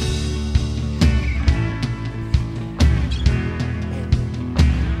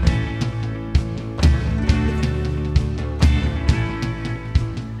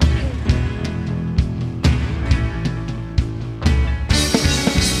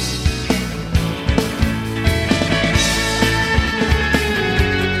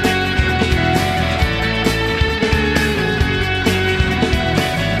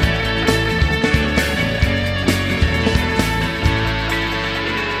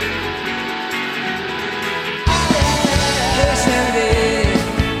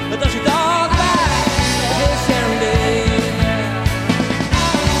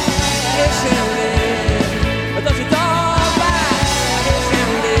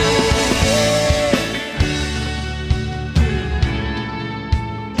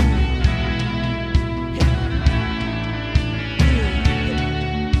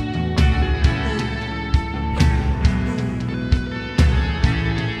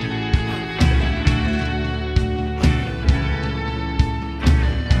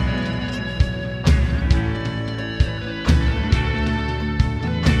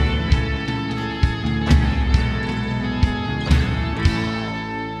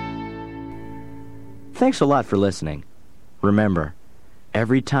 thanks a lot for listening. Remember,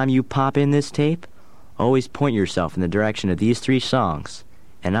 every time you pop in this tape, always point yourself in the direction of these 3 songs,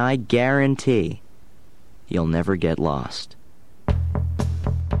 and I guarantee you'll never get lost.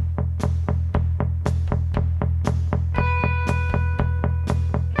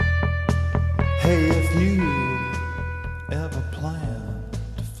 Hey, if you ever plan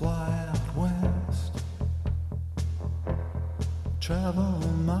to fly out west, travel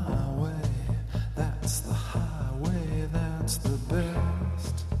my way, that's the highway, that's the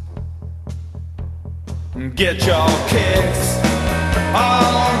best. Get your kicks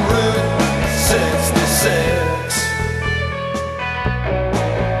on Route 66.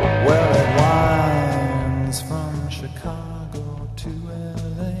 Well, it winds from Chicago to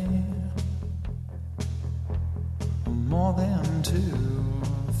LA, more than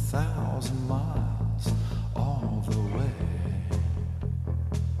 2,000 miles all the way.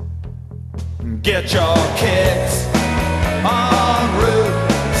 Get your kicks on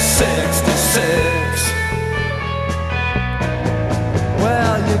Route 66.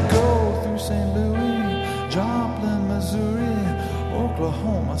 Well, you go through St. Louis, Joplin, Missouri,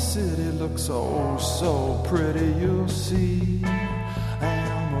 Oklahoma City looks oh so pretty. You'll see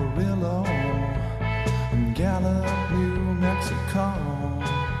Amarillo, Gallup, New Mexico,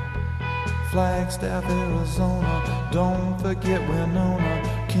 Flagstaff, Arizona, don't forget Winona,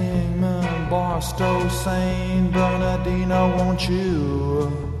 Kingman, Barstow, St. Bernardino. Won't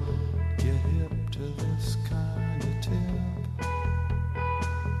you get hip to this kind of tip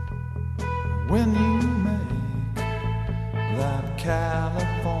when you make that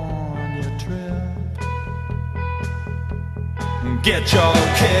California trip? Get your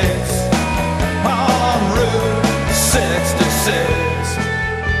kicks on Route 66.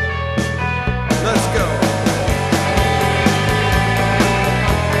 Let's go.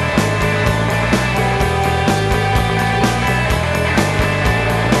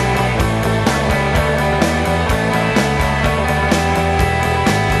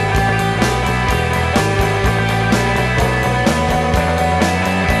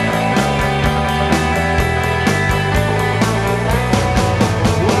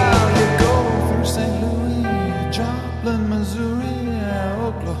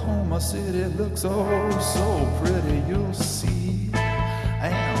 City looks oh so pretty. You'll see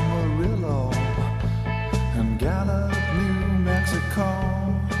Amarillo and Gallup, New Mexico,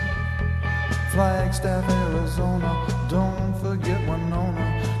 Flagstaff, Arizona, don't forget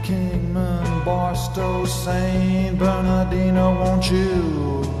Winona, Kingman, Barstow, St. Bernardino. Won't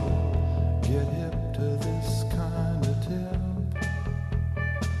you get hip to this kind of tip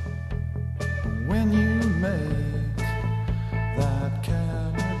when you make that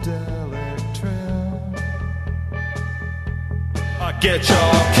Caladelic trip? Get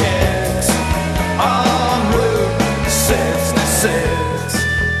your kicks on Route 66.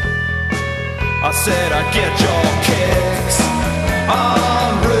 I said I get your kicks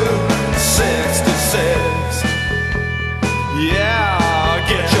on Route 66. Yeah,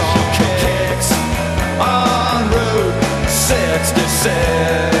 get your kicks on Route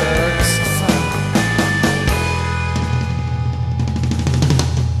 66.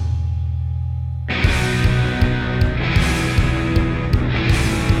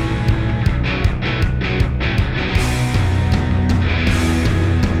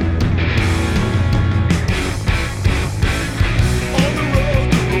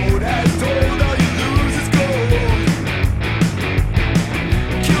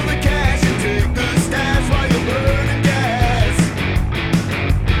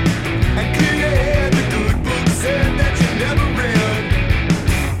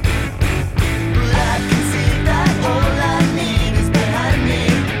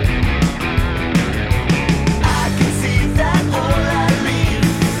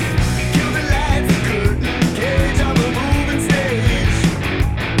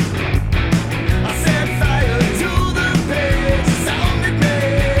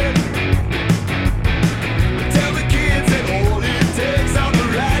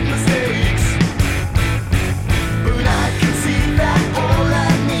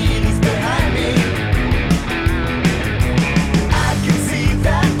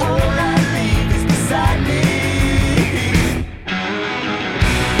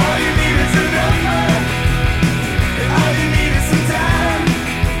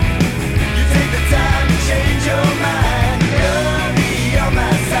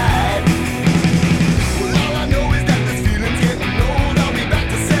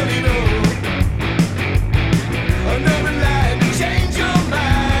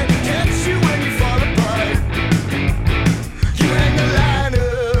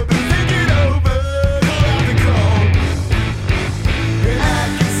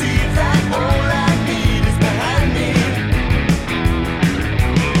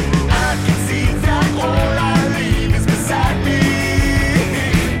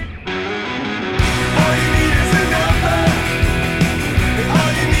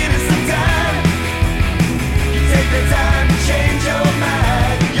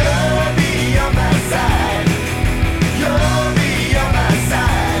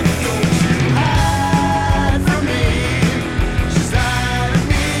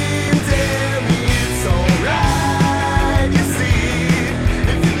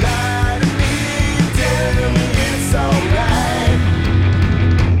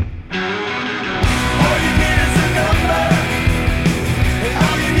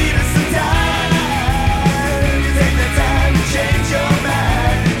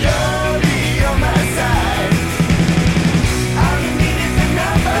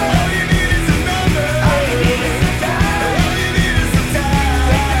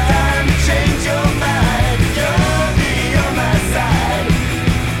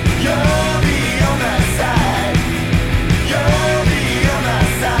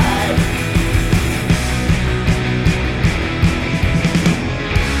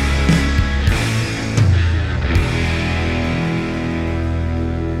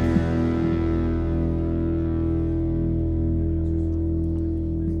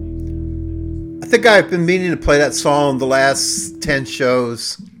 think I've been meaning to play that song the last 10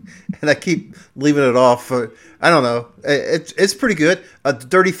 shows, and I keep leaving it off. I don't know. It's pretty good. The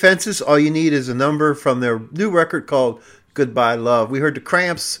Dirty Fences, All You Need Is a Number, from their new record called Goodbye Love. We heard the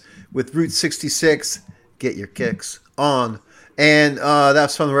Cramps with Route 66, Get Your Kicks On. And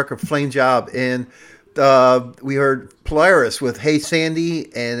that's from the record Flame Job. And we heard Polaris with Hey Sandy,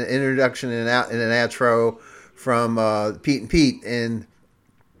 and an introduction and an outro from Pete and Pete. And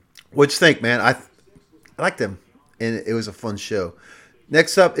what'd you think, man? I liked them, and it was a fun show.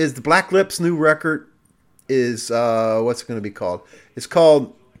 Next up is the Black Lips' new record. Is what's it going to be called? It's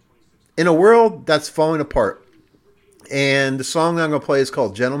called In a World That's Falling Apart. And the song I'm going to play is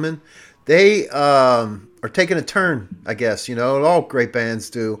called Gentlemen. They are taking a turn, I guess. You know, all great bands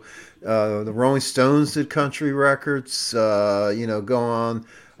do. The Rolling Stones did country records. You know, go on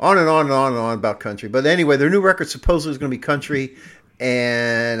and on and on and on about country. But anyway, their new record supposedly is going to be country.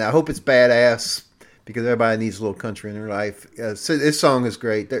 And I hope it's badass, because everybody needs a little country in their life. So this song is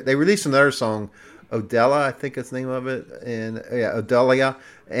great. They released another song, Odella, I think that's the name of it, and yeah, Odelia,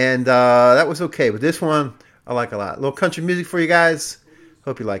 and that was okay. But this one I like a lot. A little country music for you guys.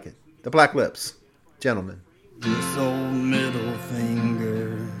 Hope you like it. The Black Lips, Gentlemen. This old middle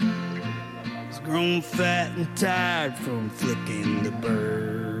finger has grown fat and tired from flicking the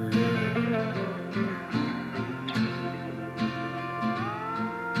bird.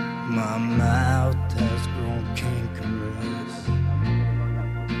 My mouth has grown cankerous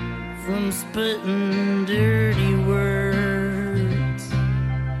from spitting dirty words.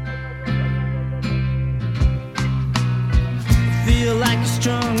 I feel like a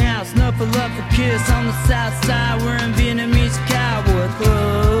strung out, snuffle up a kiss on the south side, wearing Vietnamese cowboy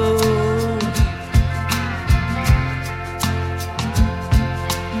clothes.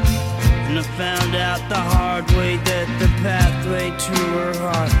 And I found out the hard way that the pathway to her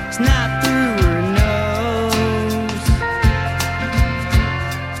heart is not through her nose.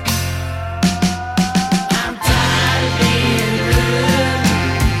 I'm tired of being rude,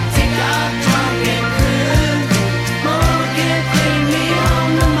 sick of drunk and crude. Mama can't bring me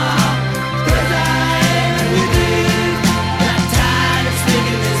home tomorrow, 'cause I am a dude. I'm tired of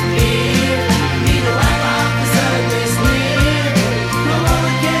sticking this beer, need to wipe off this ugly smear. My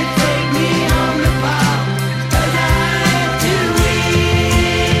mama can't take me home tomorrow, 'cause I am too weak.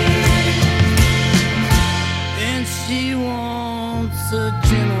 And she wants a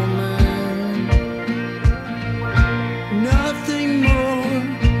gentleman, nothing more,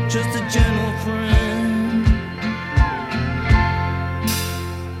 just a gentle friend.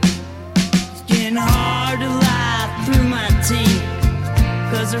 It's getting hard to lie through my teeth,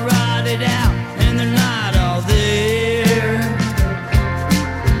 'cause they're rotted out and they're not all there.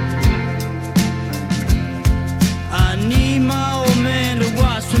 I need my old man to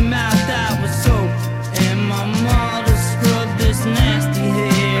wash my mouth out with soap, and my mom to scrub this nasty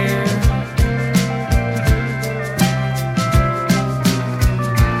hair.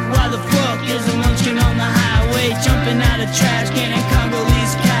 Why the fuck is a munchkin on the highway, jumping out of trash can and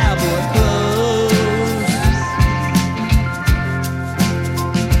Congolese cowboy clothes?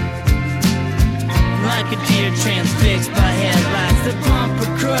 Like a deer transfixed by headlights, the bumper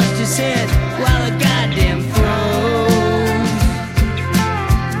crushed his head while the goddamn froze.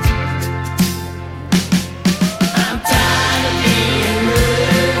 I'm tired of being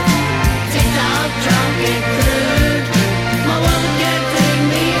rude, ticked off, drunk and crude. My woman can't take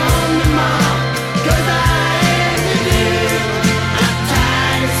me home tomorrow, 'cause I am the dude. I'm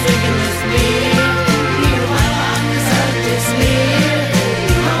tired of sticking this beer, need to wipe off this ugly smear.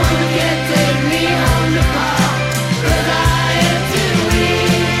 My woman can't take me home tomorrow, 'cause I am too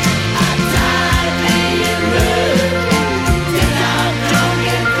weak. I'm tired of being rude, ticked off, drunk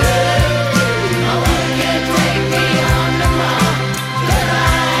and crude. My woman can't take me home tomorrow, 'cause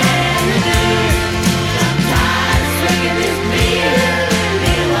I am the dude. I'm tired of drinking this beer,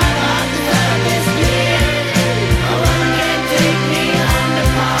 need to wipe off this ugly smear. My woman can't take me home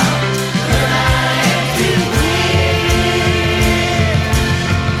tomorrow, 'cause I am too weak.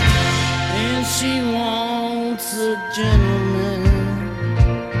 And she wants a gentleman,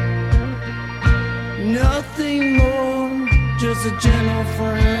 nothing more, just a gentle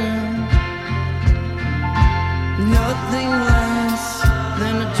friend. Nothing less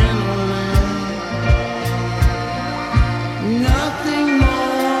than a gentleman, nothing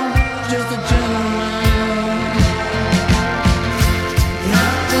more, just a gentleman.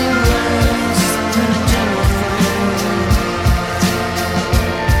 Nothing less than a gentle friend,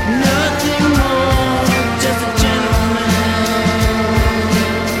 nothing more, just a gentleman.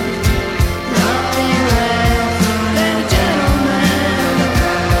 Nothing less than a gentleman,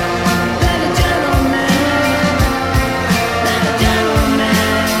 than a gentleman.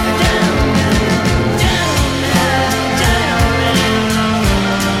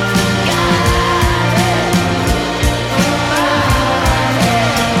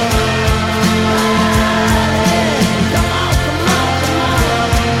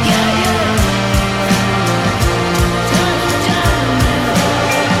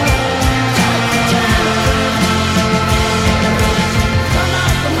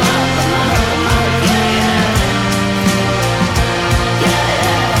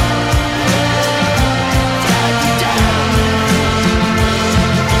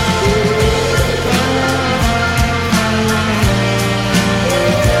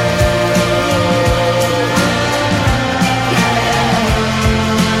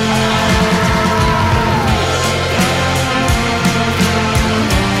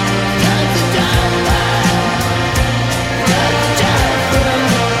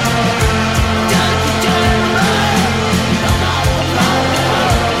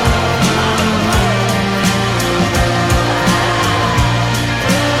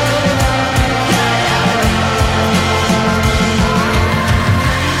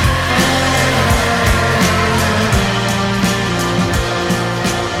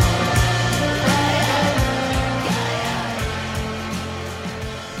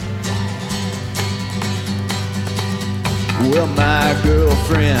 Well, my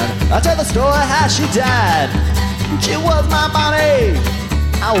girlfriend, I'll tell the story how she died. She was my Bonnie,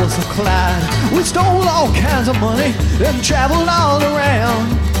 I was a Clyde. We stole all kinds of money and traveled all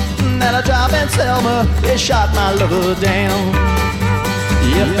around. At a job in Selma, they shot my lover down.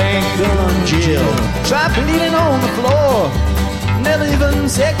 Yeah, bang gun Jill, tried bleeding on the floor. Never even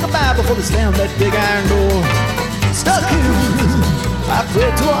said goodbye before they slammed that big iron door. Stuck in prison, I pray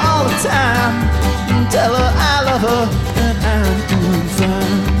to her all the time. Tell her I love her and I'm doing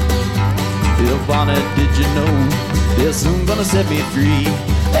fine. Bill Bonnet, did you know they're soon gonna set me free?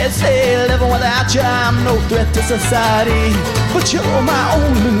 They say living without you I'm no threat to society, but you're my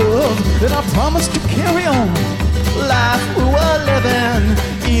only love and I promise to carry on life we were living,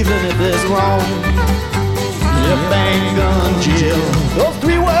 even if it's wrong. Yeah, bang gun Jill, those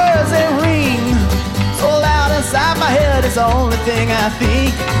three words they ring so loud inside my head, it's the only thing I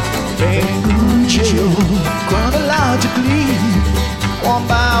think. Bang gun Jill, chronologically, one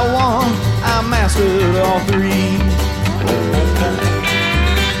by one I mastered all three.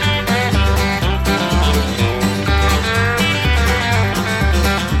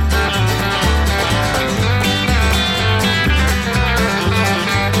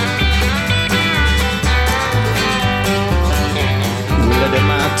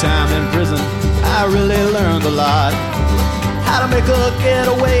 Time in prison, I really learned a lot. How to make a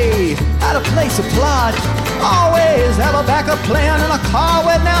getaway, how to place a plot. Always have a backup plan and a car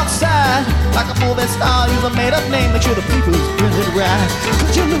waiting outside. Like a movie star, use a made-up name, make sure the people's printed right.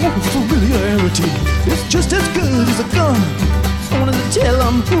 Cause you know familiarity is just as good as a gun. Soon as you tell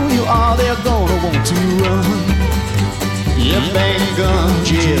them who you are, they're gonna want to run. Yeah, bang gun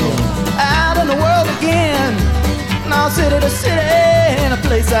Jill, out in the world again. Now city to city, in a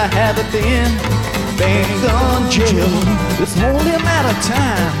place I haven't been. Bang gun Jill, it's only a matter of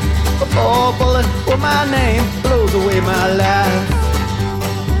time before a bullet with my name blows away my life.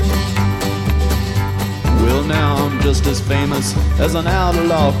 Well, now I'm just as famous as an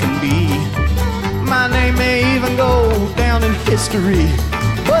outlaw can be. My name may even go down in history,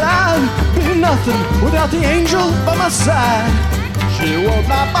 but I'd be nothing without the angel by my side. She was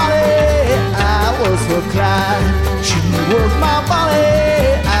my body, I was her Clyde. She was my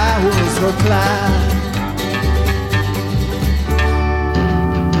body, I was her Clyde.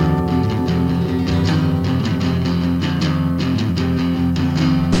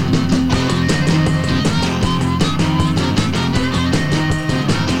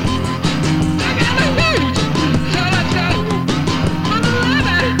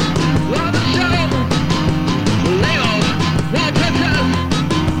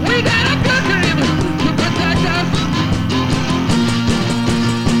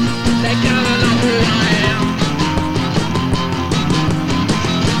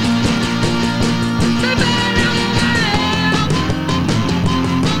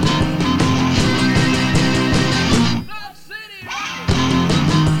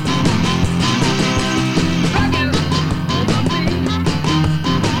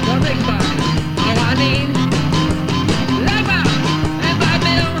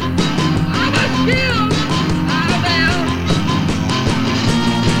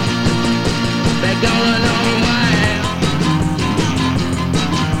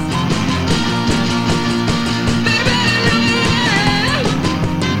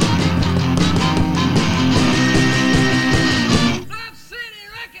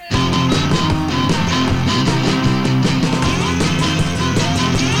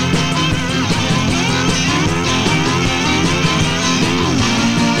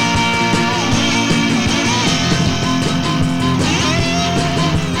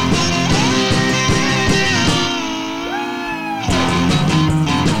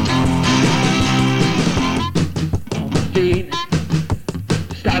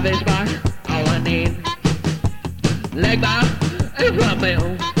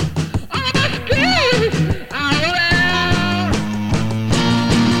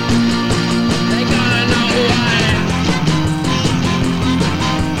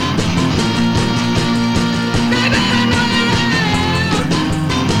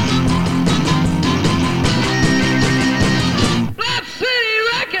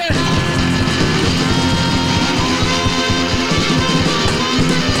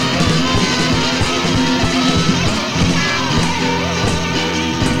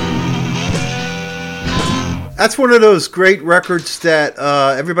 That's one of those great records that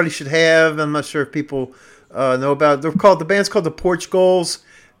everybody should have. I'm not sure if people know about. The band's called the Portugals,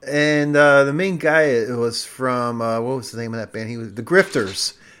 and the main guy was from what was the name of that band? He was the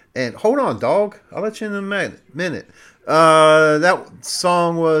Grifters. And hold on, dog, I'll let you in a minute. That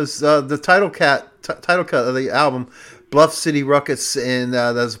song was the title cut of the album. Bluff City Ruckus, and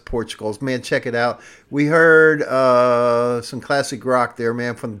those are Portugals. Man, check it out. We heard some classic rock there,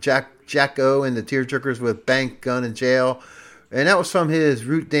 man, from Jacko and the Tearjerkers with Bank, Gun, and Jail. And that was from his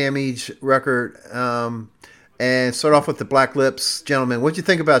Root Damage record. And start off with the Black Lips. Gentlemen, what'd you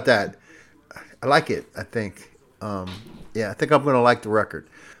think about that? I like it, I think. I think I'm going to like the record.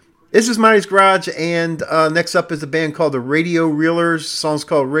 This is Marty's Garage, and next up is a band called the Radio Reelers. The song's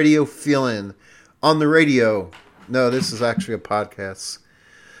called Radio Feelin'. On the radio. No, this is actually a podcast.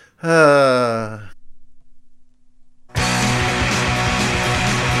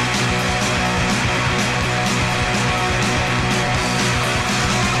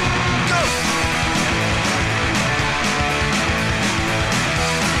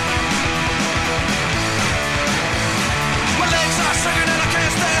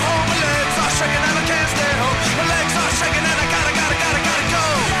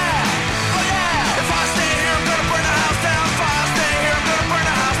 If I stay here, I'm gonna burn the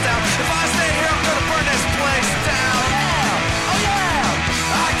house down. If I stay here, I'm gonna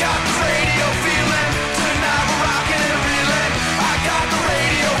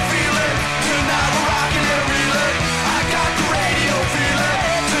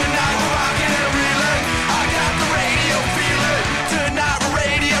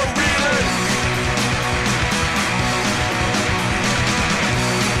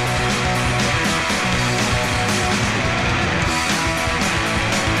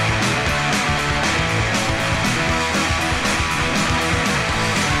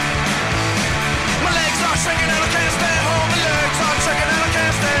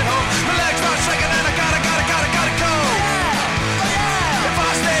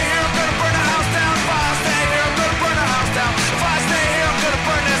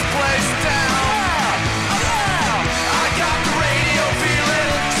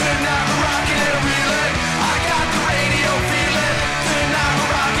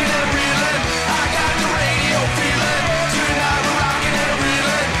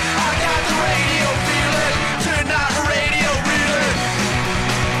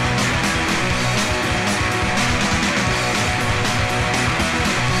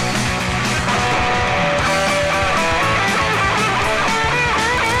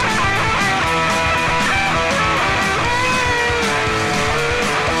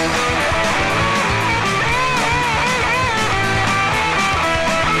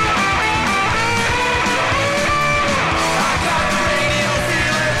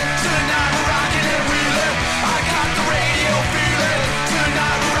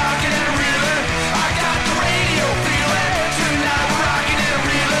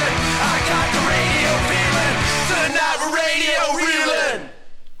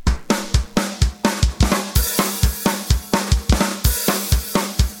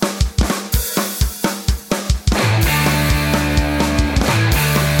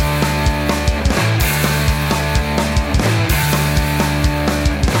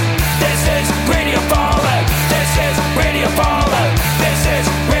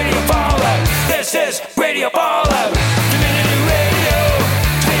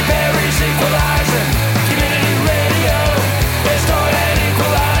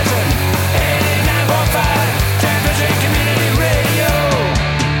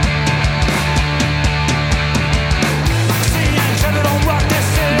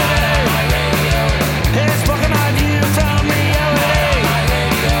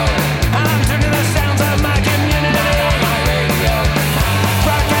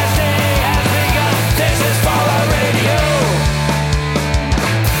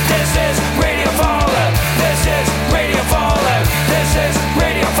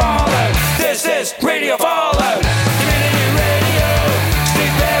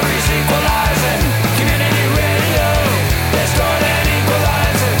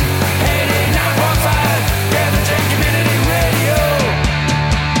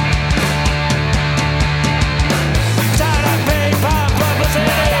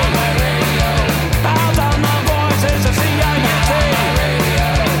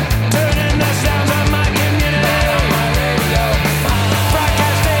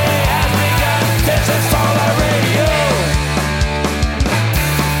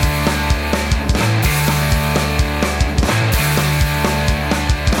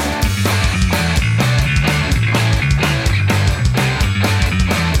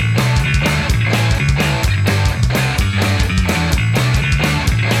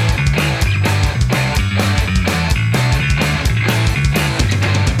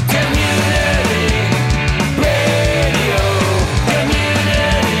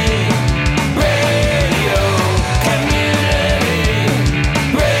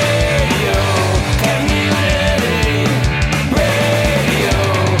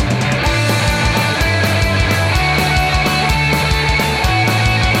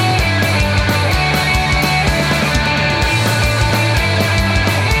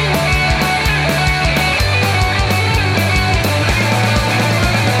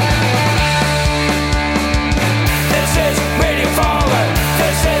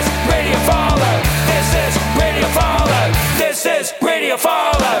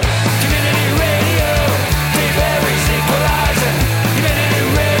faller. Community radio, deep every equalizing. Community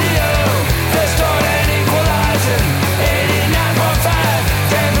radio, distort and equalizing. 89.5,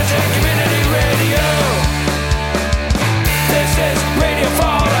 10% community radio. This is Radio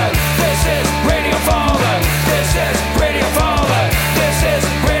Faller. This is Radio Faller. This is Radio Faller. This is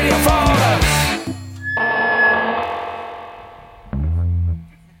Radio Faller.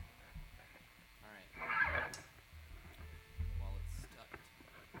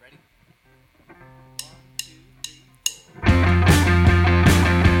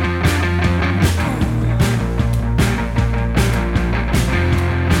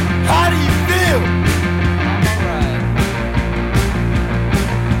 How do you feel?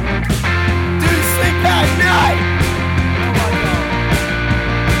 Do you sleep at night?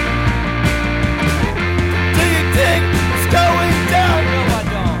 Do you think it's going down?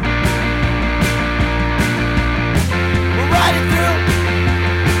 We're riding through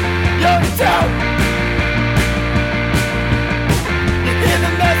your town. You hear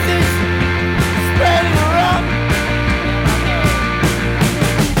the message spreading around.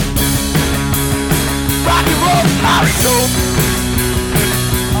 Rock and roll power show.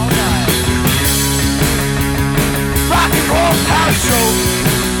 Rock and roll power show.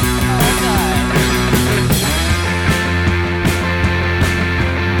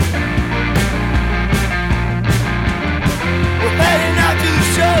 We're heading out to the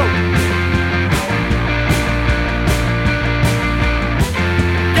show.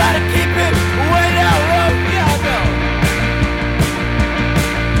 Gotta keep it way down low. Yeah, I know.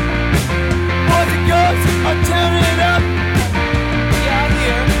 Boys and girls are turning it up. Yeah, I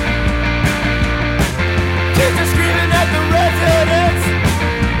hear. Kids are screaming at the residents,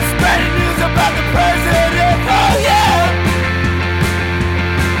 spreading news about the president. Oh yeah!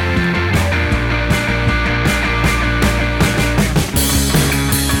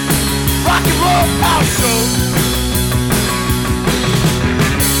 Rock and roll power show.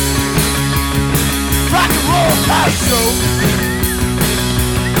 Rock and roll power show.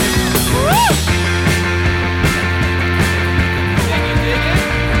 Woo! Can you dig it?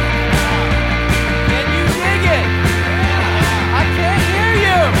 Can you dig it? I can't hear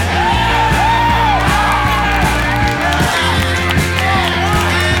you.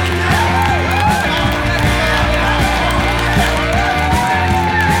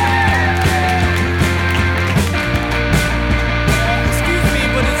 Excuse me,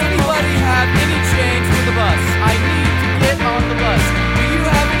 but does anybody have any change for the bus? I need to get on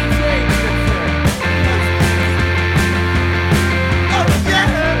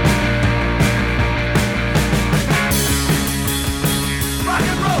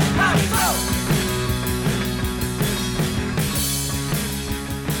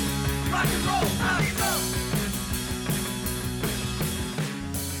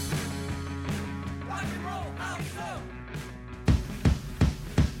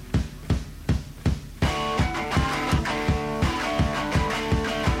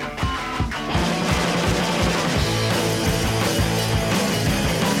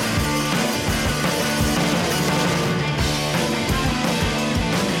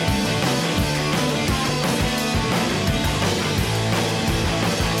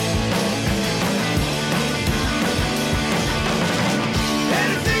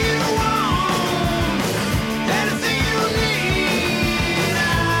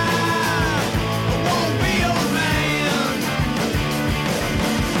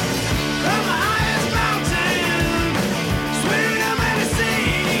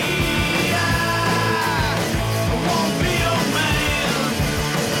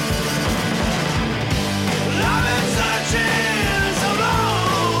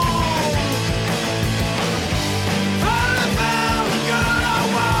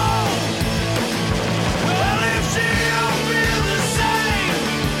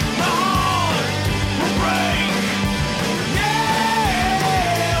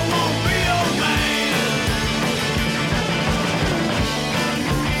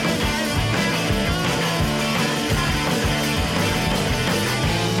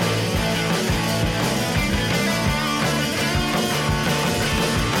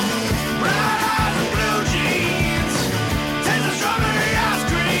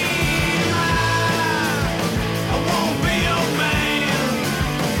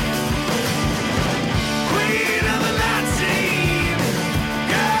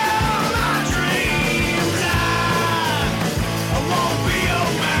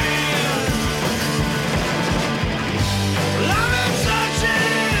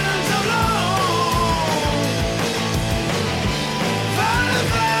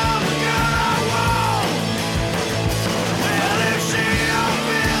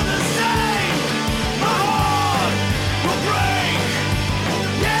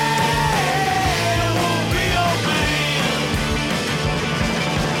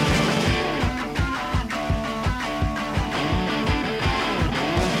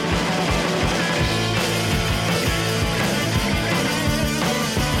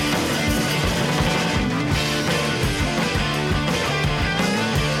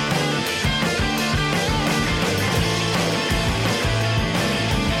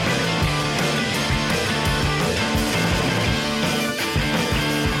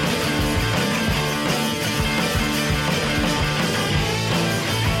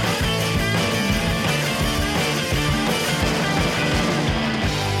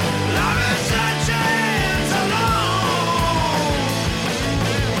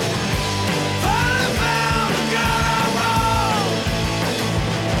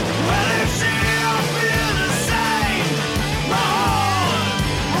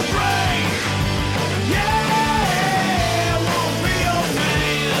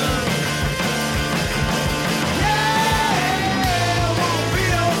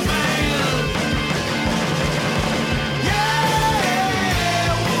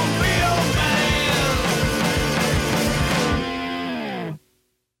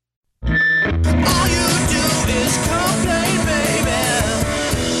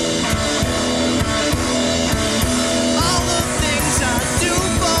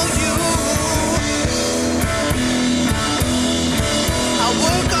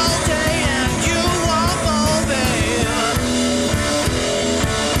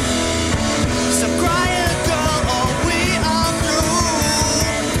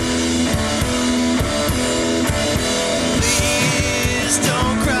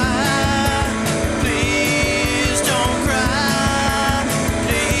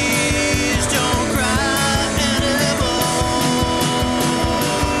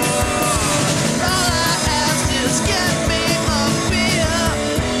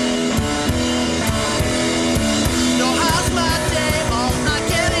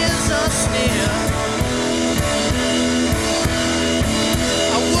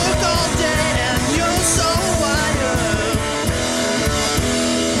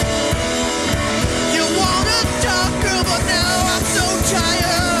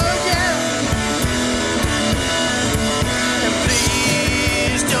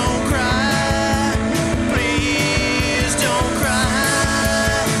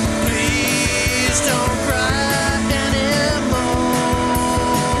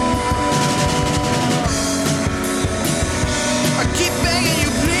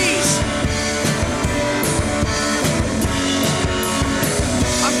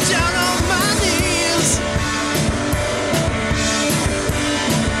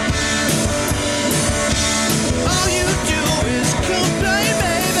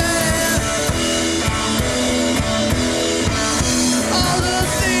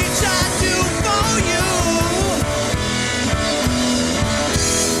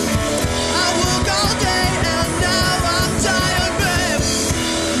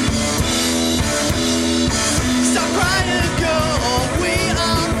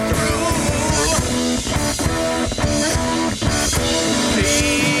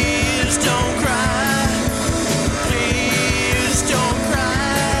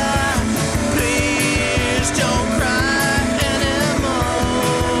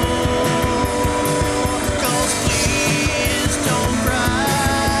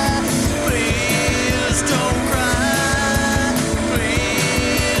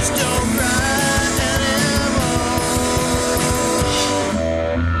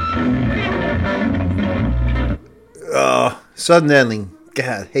Sudden Ending.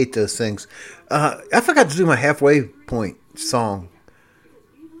 God, hate those things. I forgot to do my halfway point song.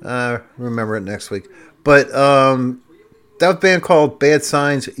 Remember it next week. But that was a band called Bad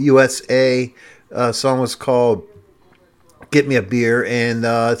Signs USA. Song was called Get Me a Beer, and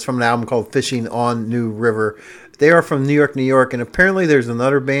it's from an album called Fishing on New River. They are from New York, New York, and apparently there's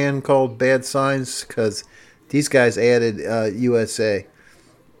another band called Bad Signs because these guys added USA.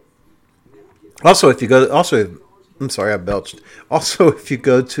 Also, if you go, I'm sorry, I belched. Also, if you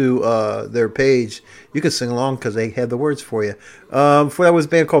go to their page, you can sing along because they have the words for you. Before that was a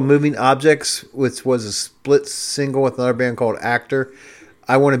band called Moving Objects, which was a split single with another band called Actor.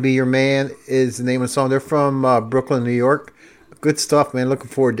 I Want to Be Your Man is the name of the song. They're from Brooklyn, New York. Good stuff, man. Looking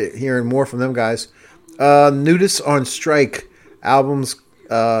forward to hearing more from them guys. Nudists on Strike albums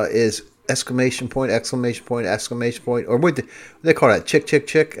is exclamation point, or what they call that?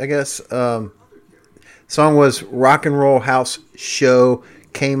 Chick, I guess. Song was Rock and Roll House Show.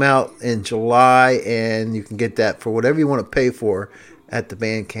 Came out in July, and you can get that for whatever you want to pay for at the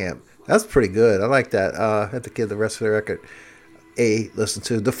Bandcamp. That's pretty good. I like that. I have to give the rest of the record a listen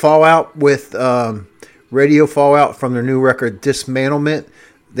to. The Fallout with Radio Fallout from their new record Dismantlement.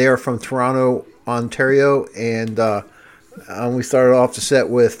 They are from Toronto, Ontario, and we started off the set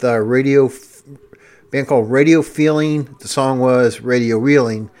with a band called Radio Feeling. The song was Radio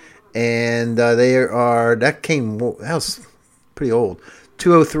Reeling, and that was pretty old.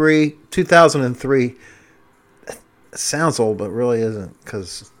 2003. It sounds old, but really isn't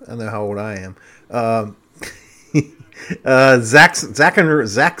because I know how old I am.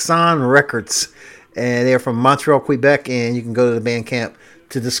 Zaxxon Records, and they're from Montreal, Quebec, and you can go to the Bandcamp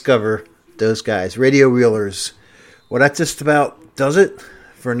to discover those guys. Radio Reelers. Well, that just about does it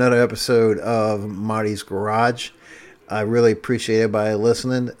for another episode of Marty's Garage. I really appreciate everybody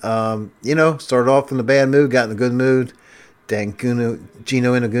listening. Started off in the bad mood, got in a good mood. Dang, Gino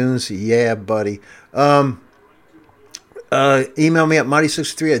Inagoons, yeah, buddy. Email me at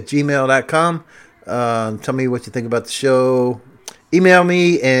marty63@gmail.com. Tell me what you think about the show. Email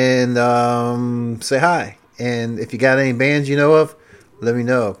me and say hi. And if you got any bands you know of, let me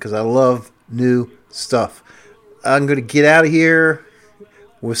know because I love new stuff. I'm going to get out of here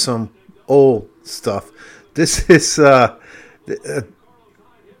with some old stuff. This is Bob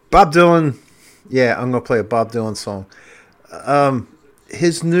Dylan. Yeah, I'm going to play a Bob Dylan song.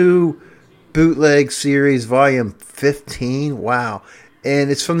 His new bootleg series, volume 15. Wow.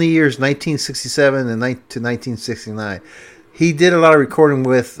 And it's from the years 1967 to 1969. He did a lot of recording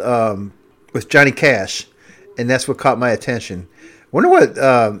with Johnny Cash, and that's what caught my attention. Wonder what,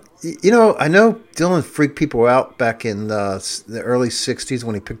 I know Dylan freaked people out back in the early 60s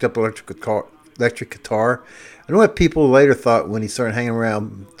when he picked up electric guitar. I know what people later thought when he started hanging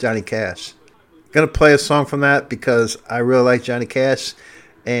around Johnny Cash. Going to play a song from that because I really like Johnny Cash,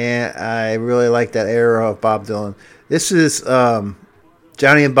 and I really like that era of Bob Dylan. This is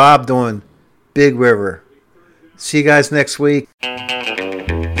Johnny and Bob doing Big River. See you guys next week. Now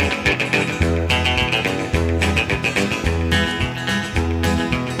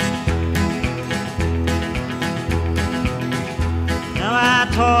I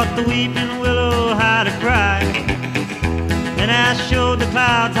taught the weeping willow how to cry, and I showed the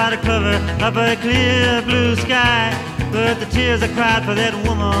clouds how to cover up a clear blue sky. But the tears I cried for that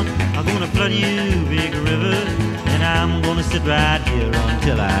woman are gonna flood you, Big River, and I'm gonna sit right here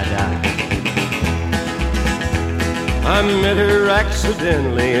until I die. I met her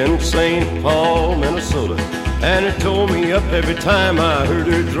accidentally in St. Paul, Minnesota, and it tore me up every time I heard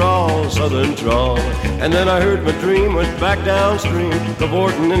her drawl, southern drawl. And then I heard my dream went back downstream to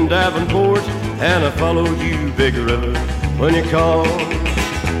Borton and Davenport, and I followed you, Big River, when you called.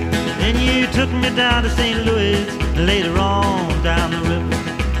 Then you took me down to St. Louis, later on down the river.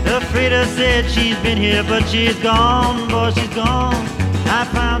 The freighter said she's been here, but she's gone, boy, she's gone. I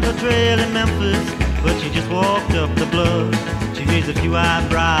found her trail in Memphis, but she just walked up the bluff. She raised a few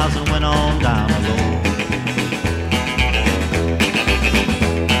eyebrows and went on down alone.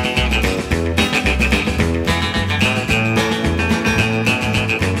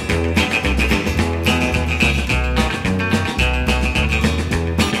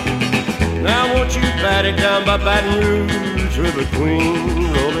 Now won't you bat it down by Baton Rouge, River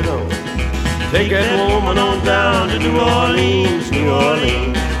Queen, roll it on. Take that woman on down to New Orleans, New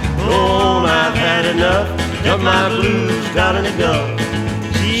Orleans. Oh, I've had enough, dump my blues down in the Gulf.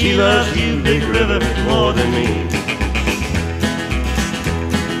 She loves you, Big River, more than me.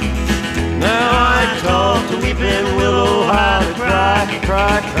 Now I taught the weeping willow how to cry,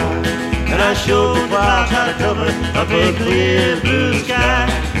 cry, cry. And I showed the clouds how to cover up a clear blue sky.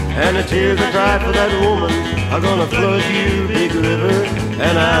 And the tears I cry for that woman are gonna flood you, Big River.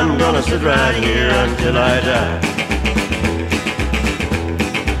 And I'm gonna sit right here until I die.